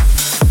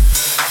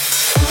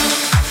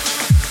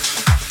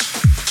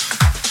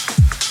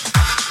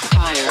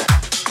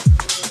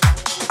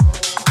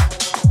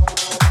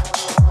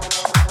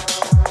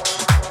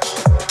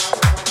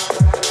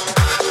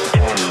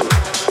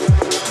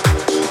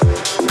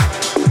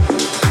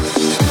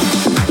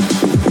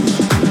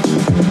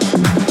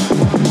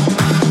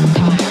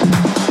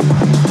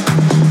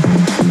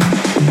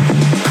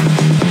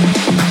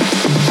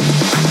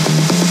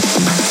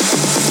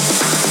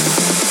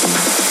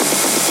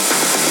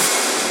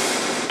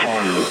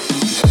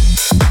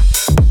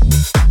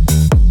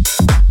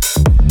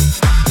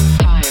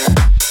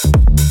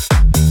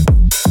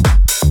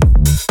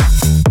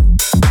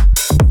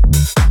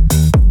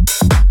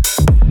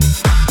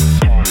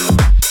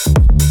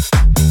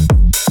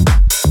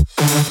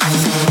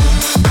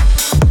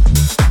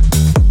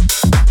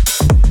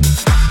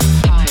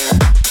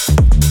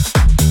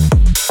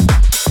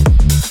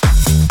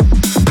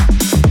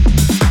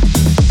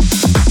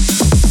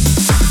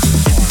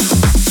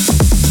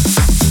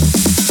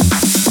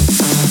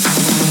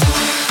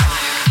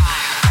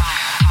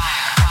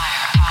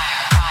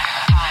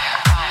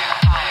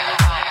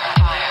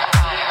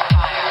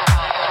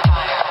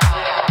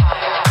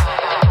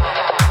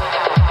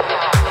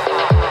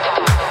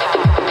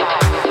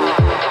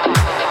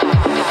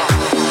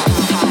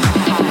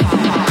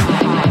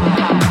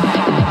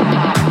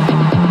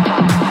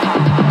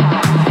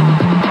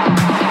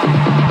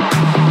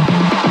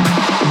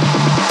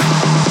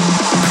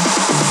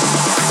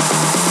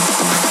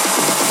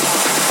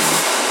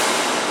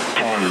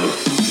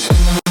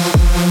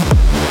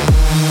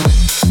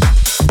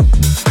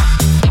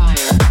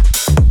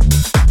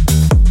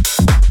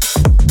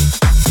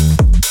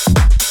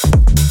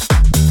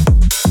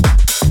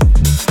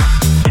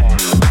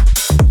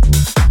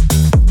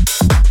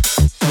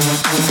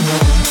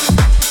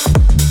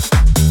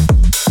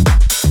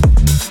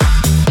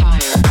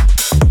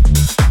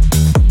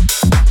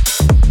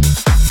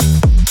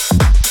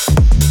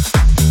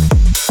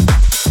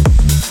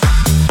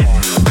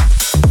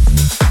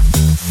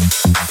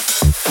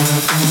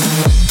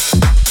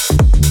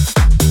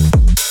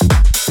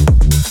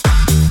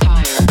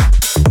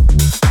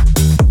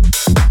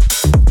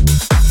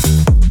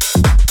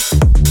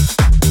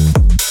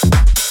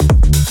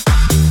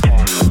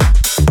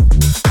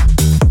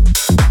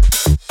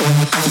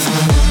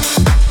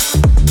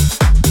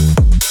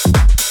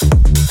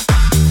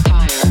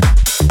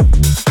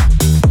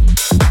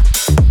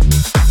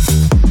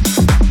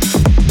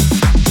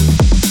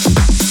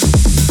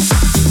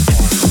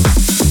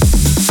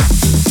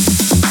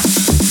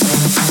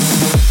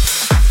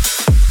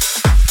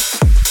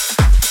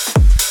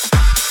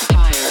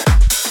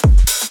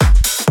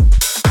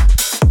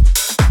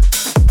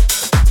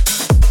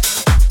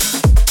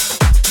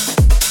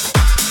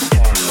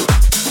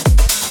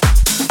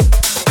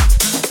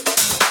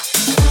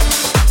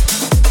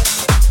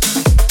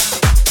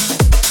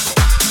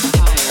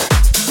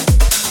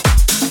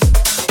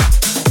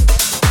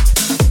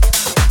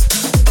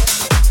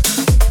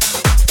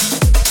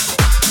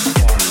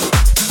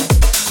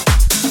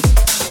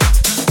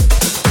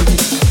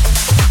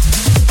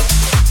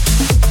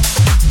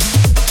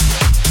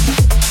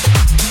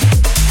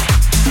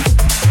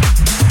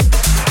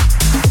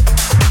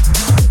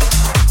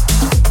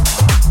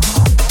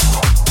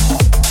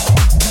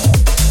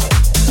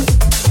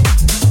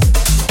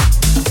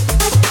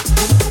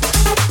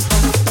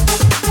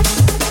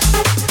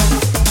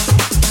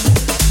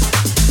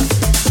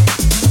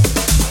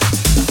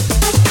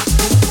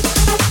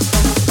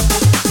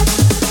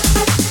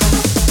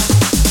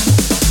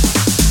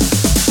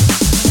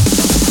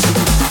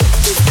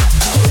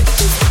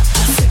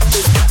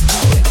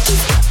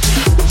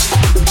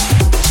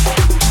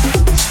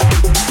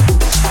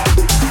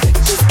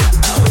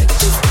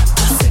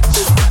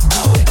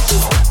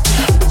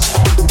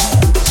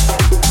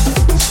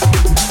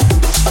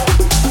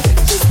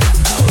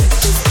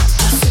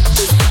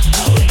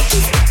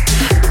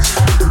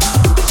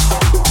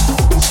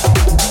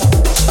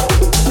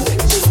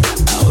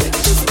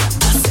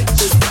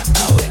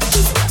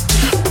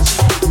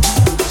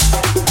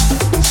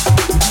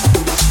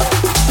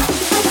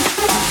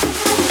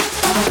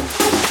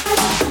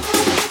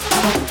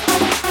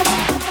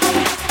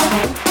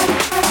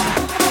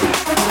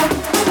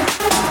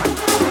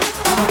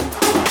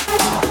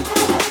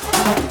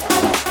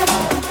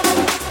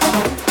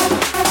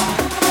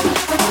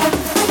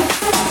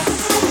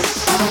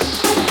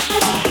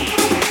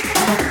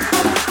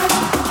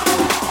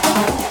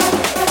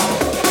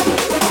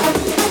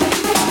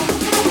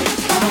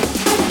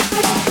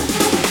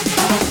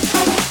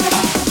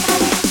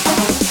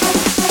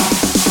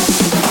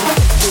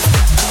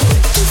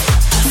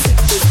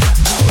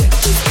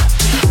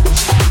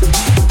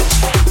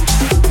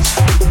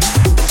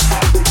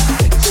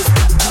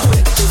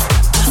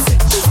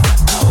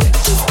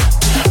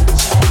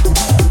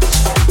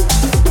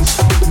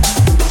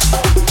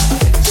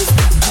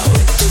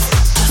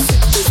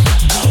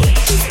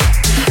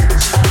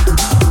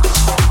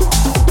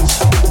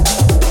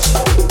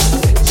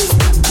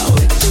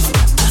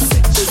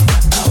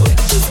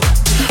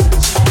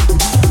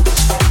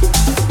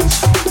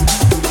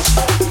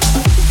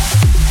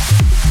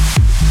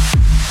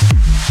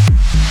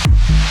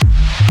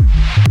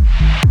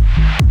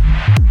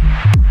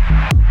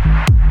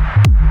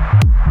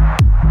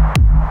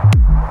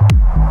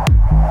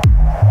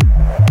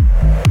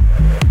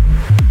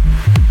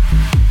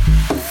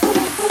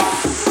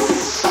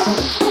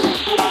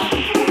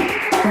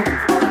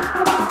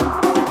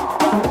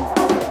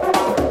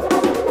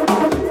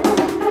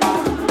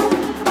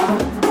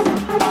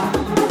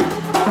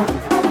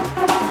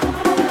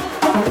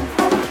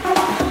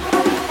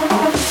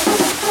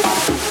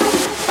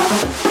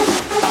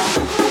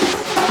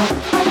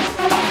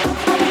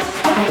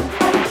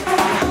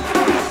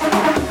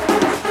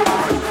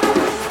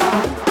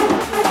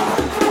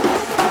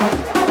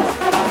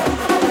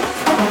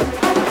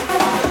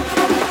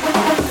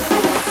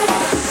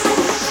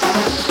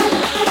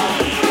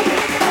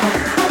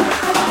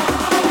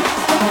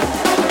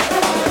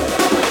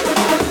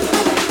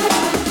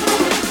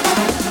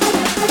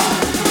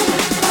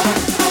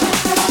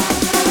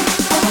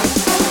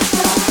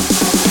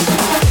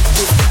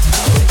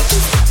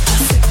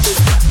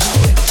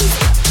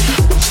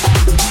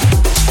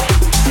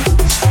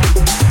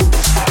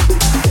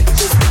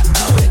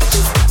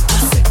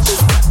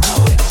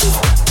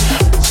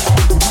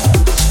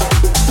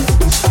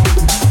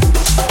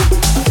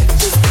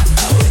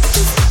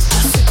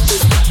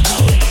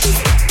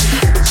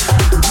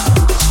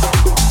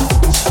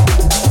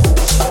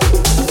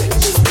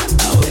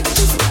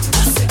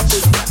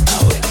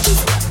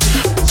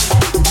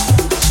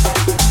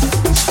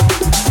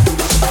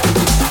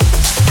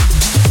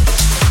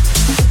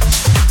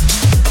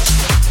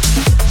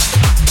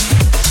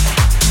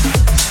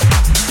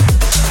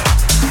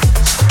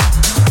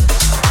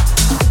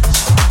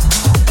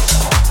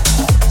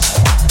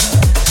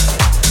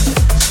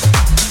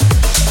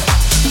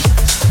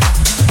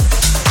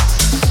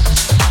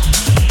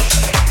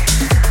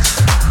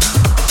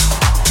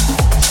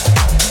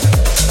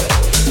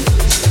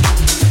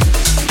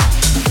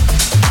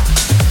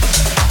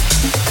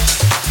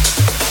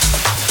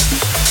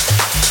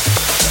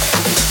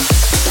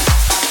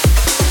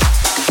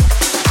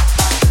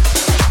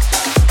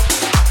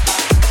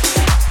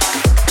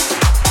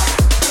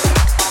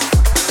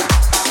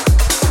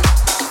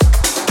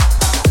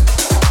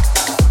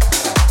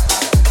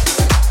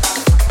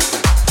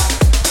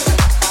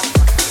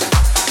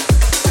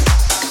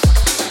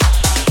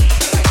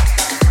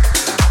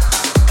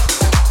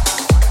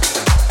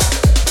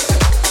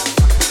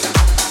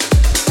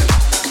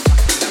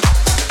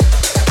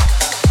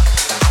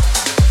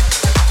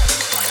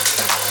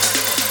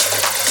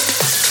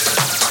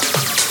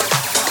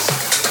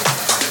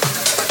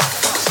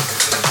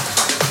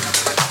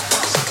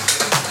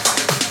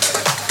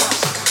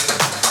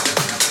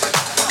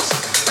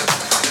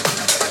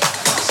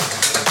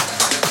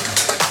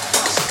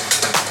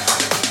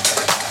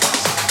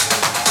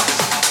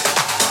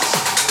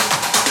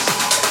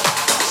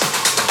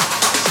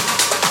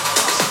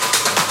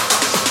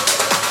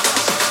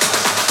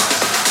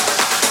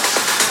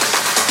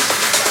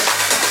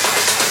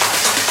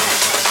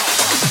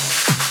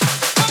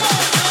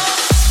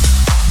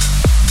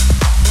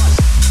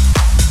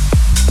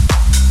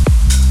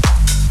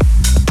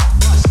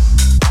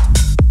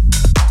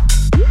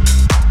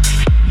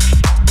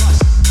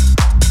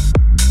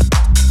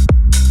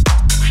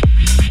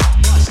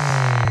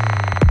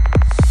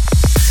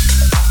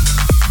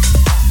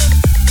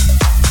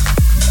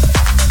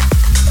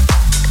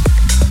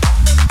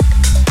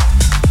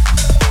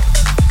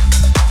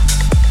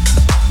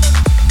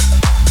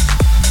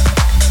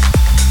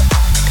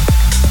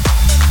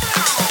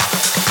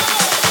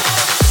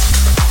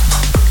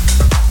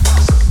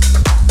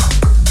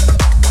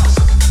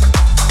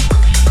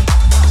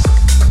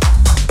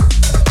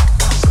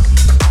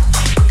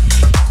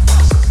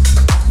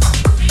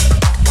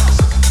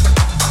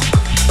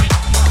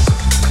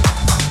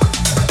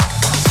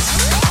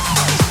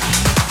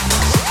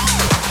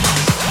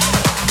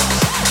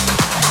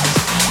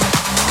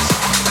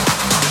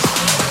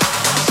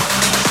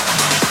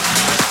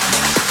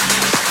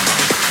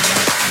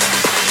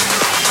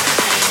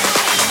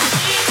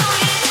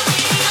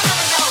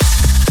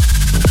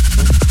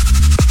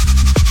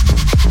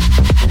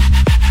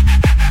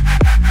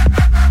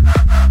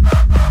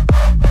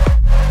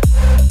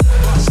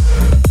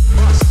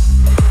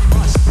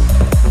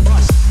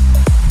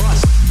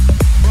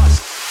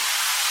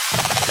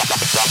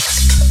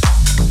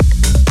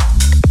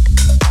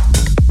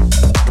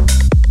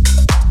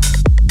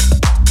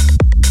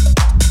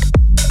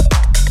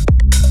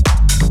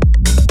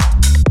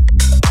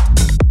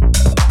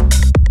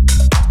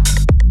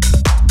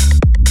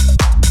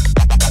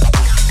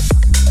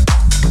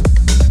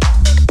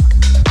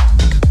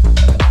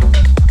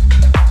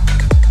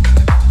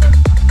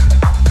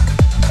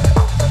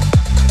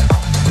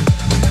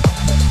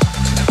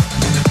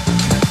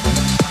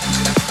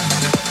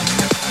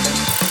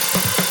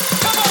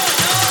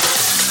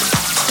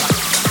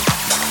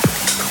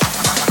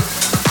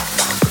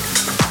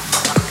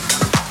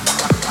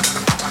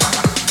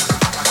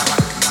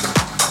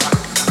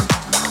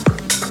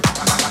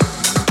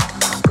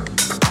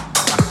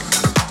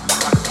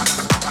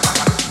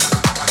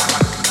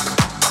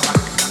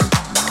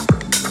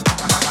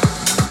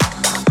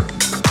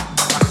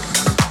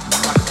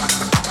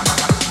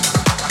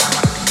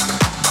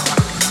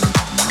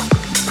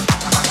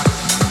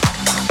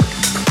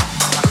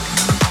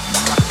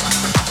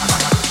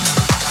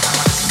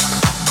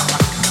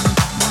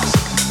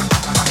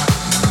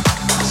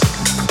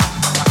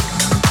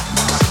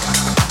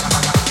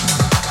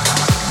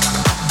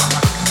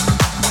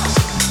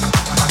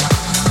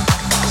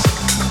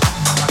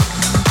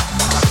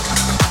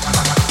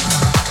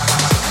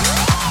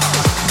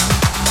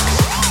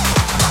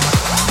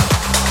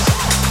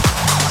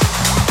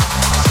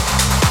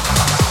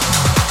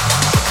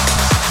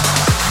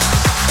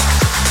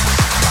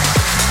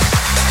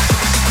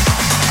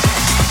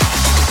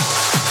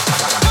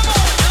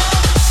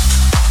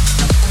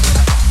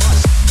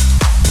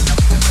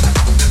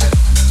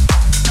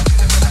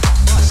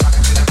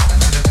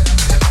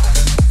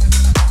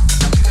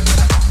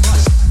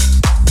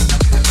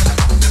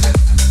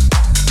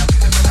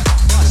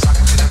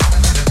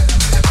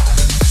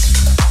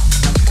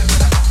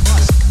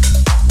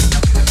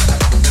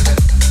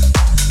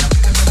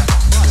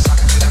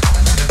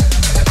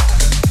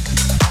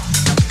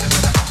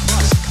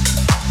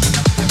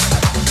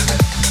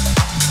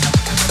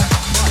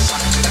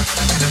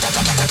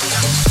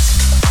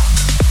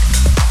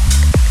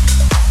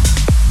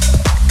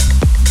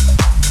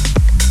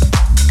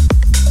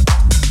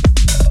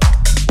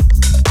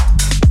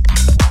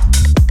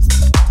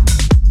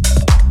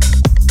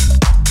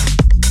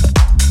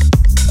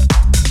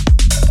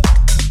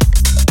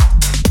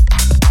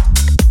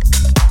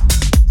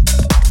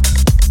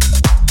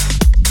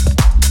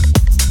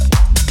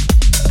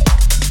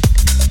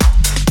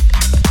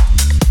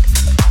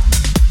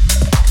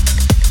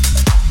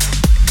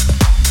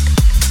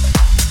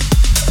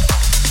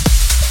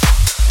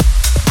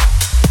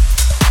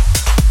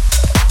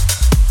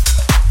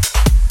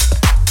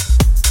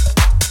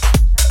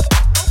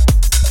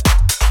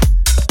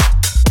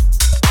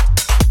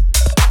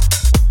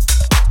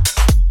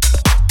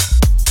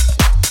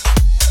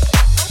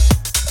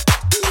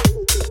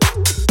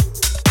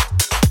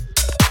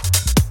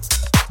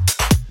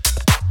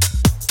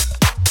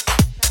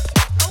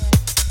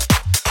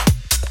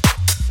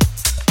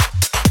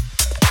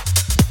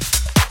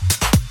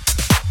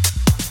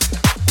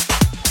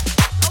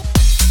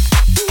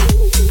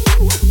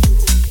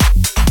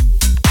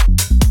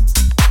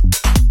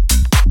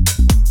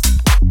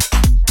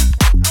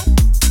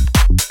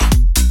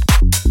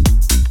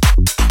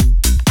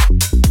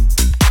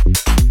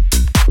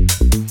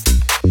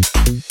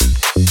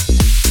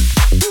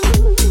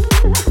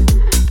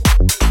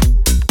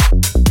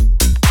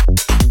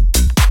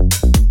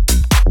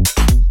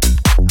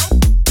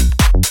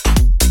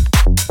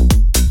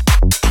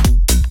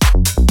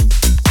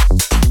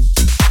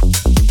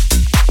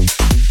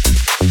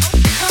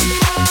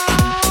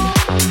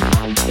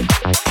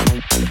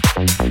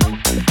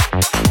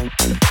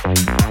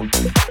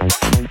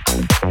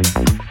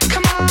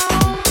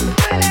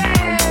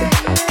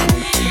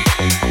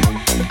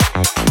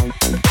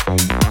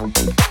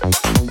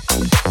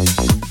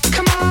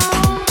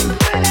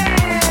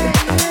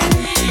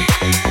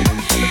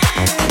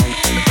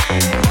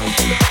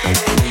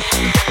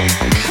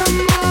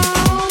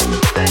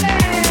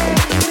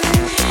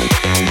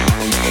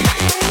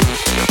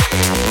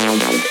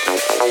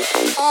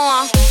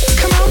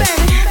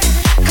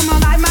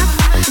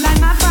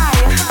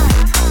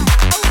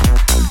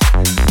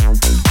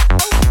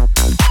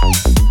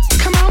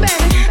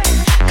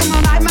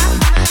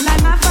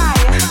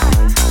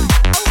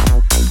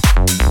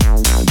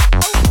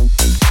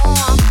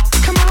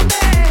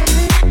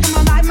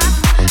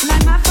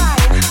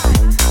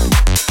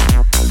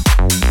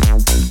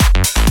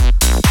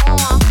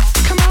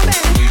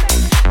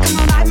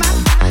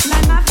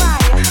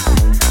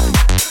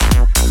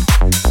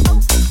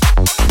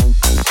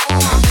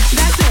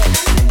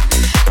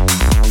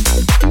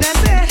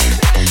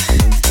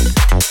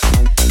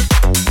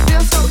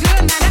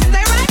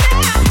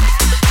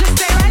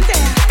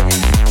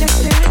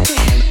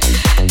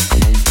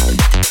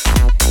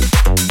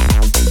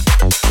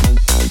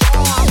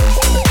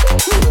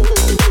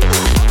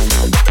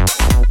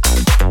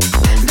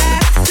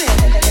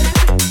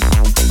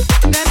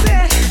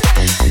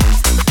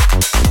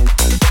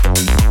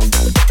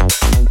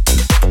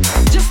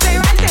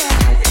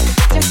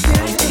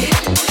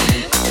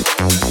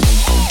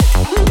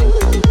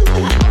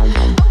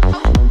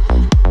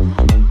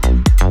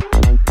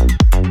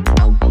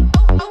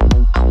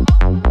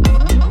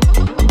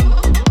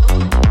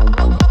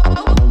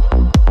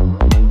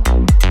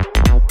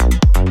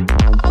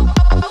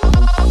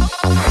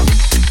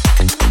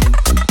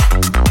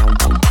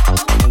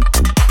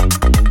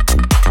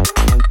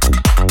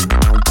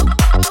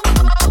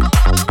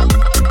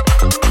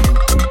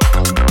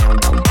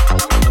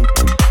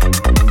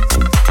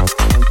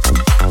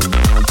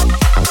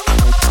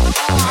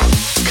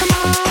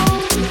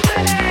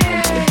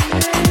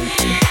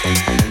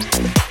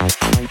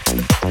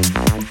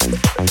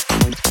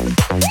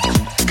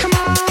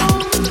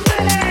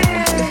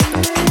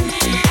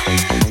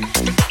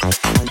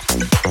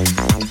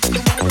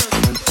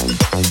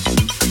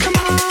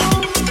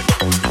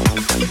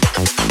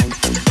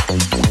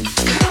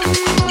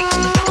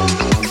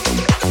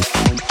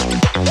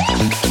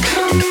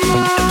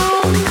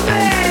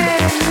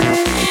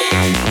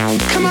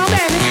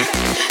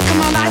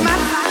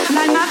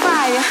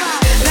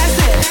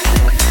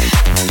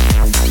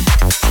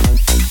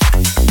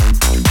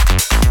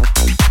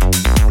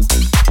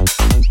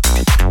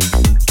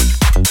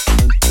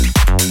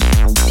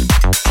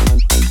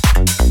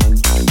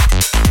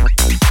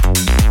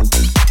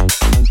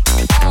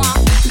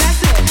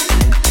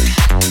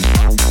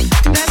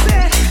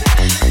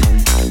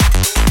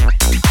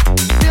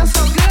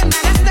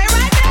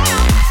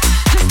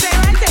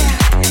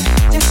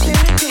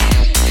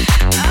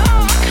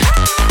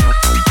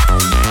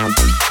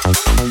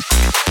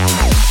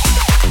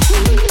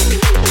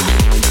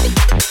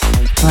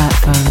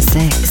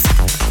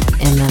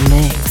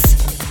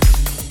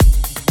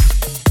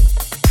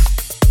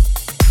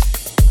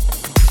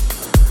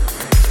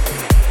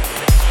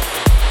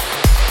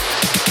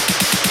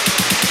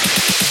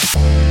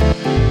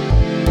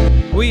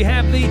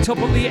 the top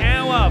of the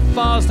hour,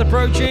 fast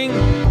approaching.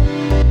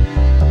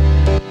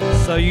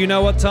 So you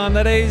know what time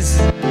that is.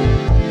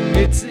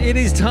 It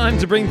is time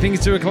to bring things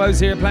to a close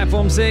here at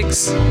Platform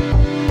 6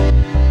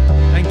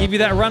 and give you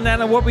that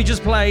rundown of what we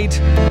just played.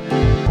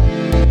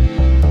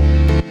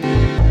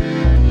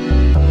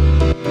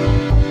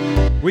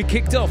 We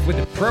kicked off with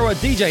Proa,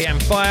 Deejay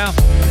and Fire.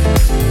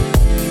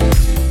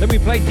 Then we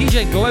played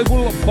DJ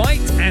Global,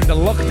 Byte and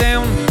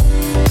Lockdown.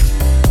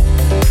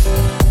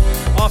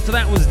 After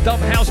that was Dub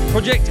House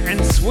Project and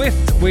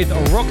Swiift with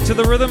Rock to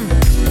the Rhythm.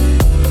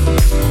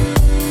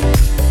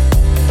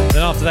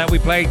 Then after that we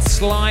played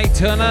Sly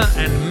Turner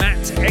and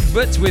Matt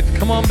Egbert with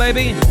Come On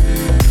Baby.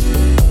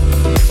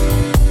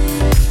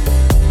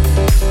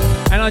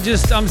 And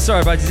I'm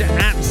sorry, but I just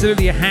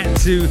absolutely had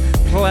to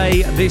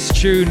play this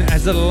tune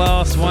as the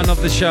last one of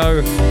the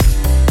show.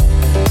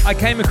 I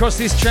came across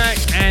this track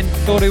and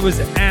thought it was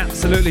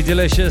absolutely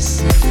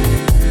delicious.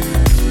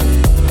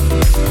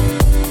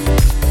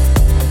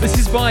 This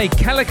is by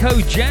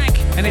Kalico Jack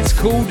and it's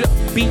called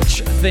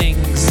Beach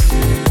Things.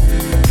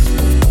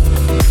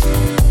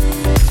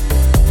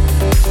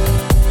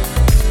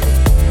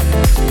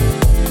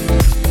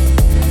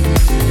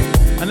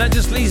 And that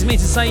just leaves me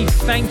to say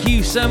thank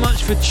you so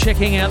much for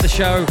checking out the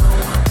show.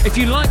 If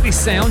you like this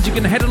sound, you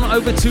can head on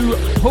over to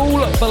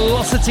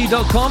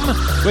poolvelocity.com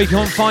where you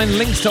can find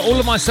links to all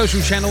of my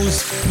social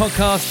channels,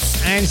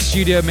 podcasts and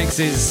studio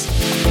mixes.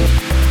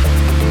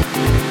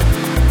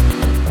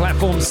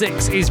 Platform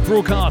 6 is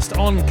broadcast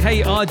on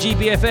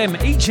KRGB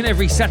FM each and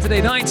every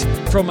Saturday night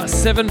from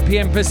 7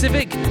 p.m.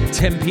 Pacific,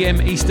 10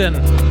 p.m. Eastern.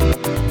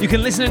 You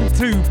can listen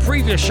to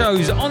previous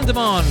shows on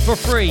demand for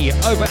free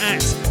over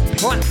at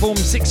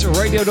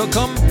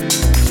platform6radio.com.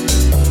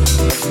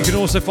 You can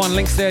also find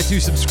links there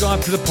to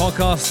subscribe to the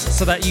podcast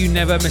so that you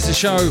never miss a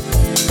show.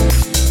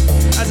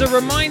 As a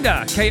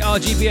reminder,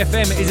 KRGB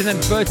FM is an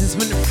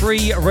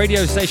advertisement-free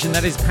radio station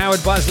that is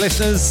powered by its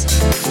listeners.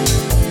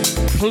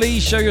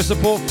 Please show your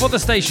support for the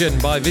station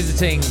by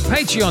visiting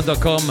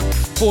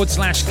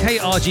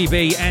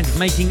patreon.com/KRGB and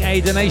making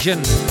a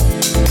donation.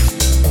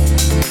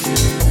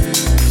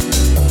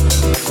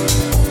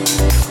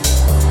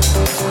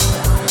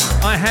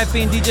 I have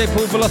been DJ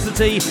Paul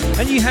Velocity,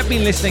 and you have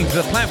been listening to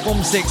the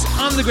Platform 6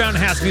 Underground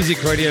House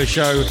Music Radio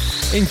Show.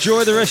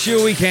 Enjoy the rest of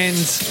your weekend.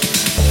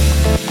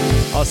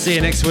 I'll see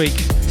you next week.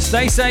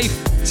 Stay safe,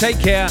 take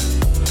care,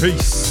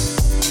 peace.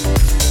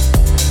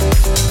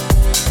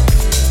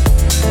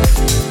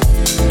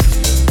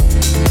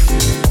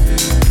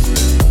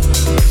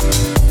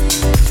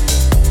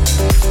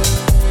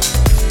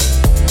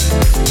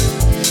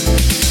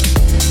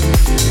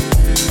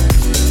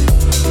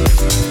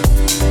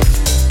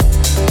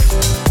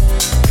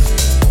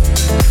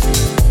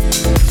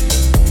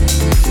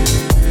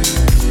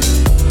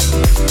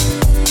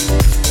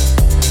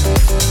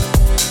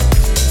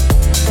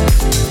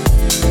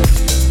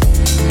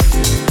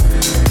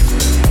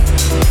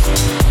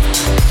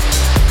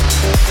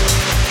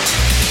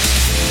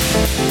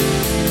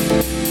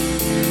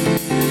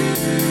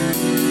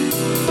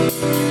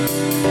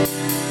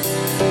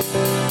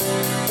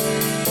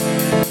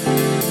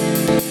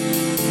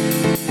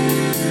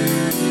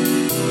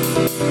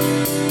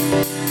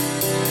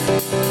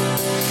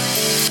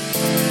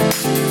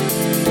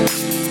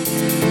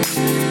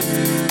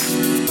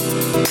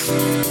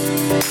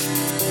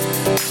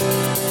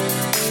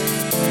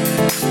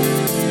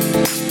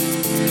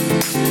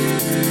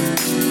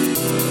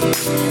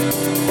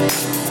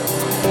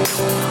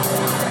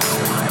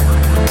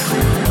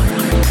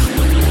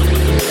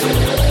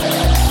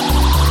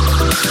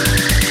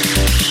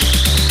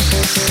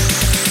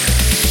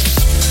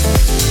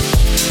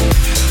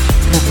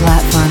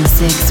 Platform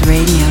 6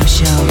 Radio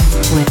Show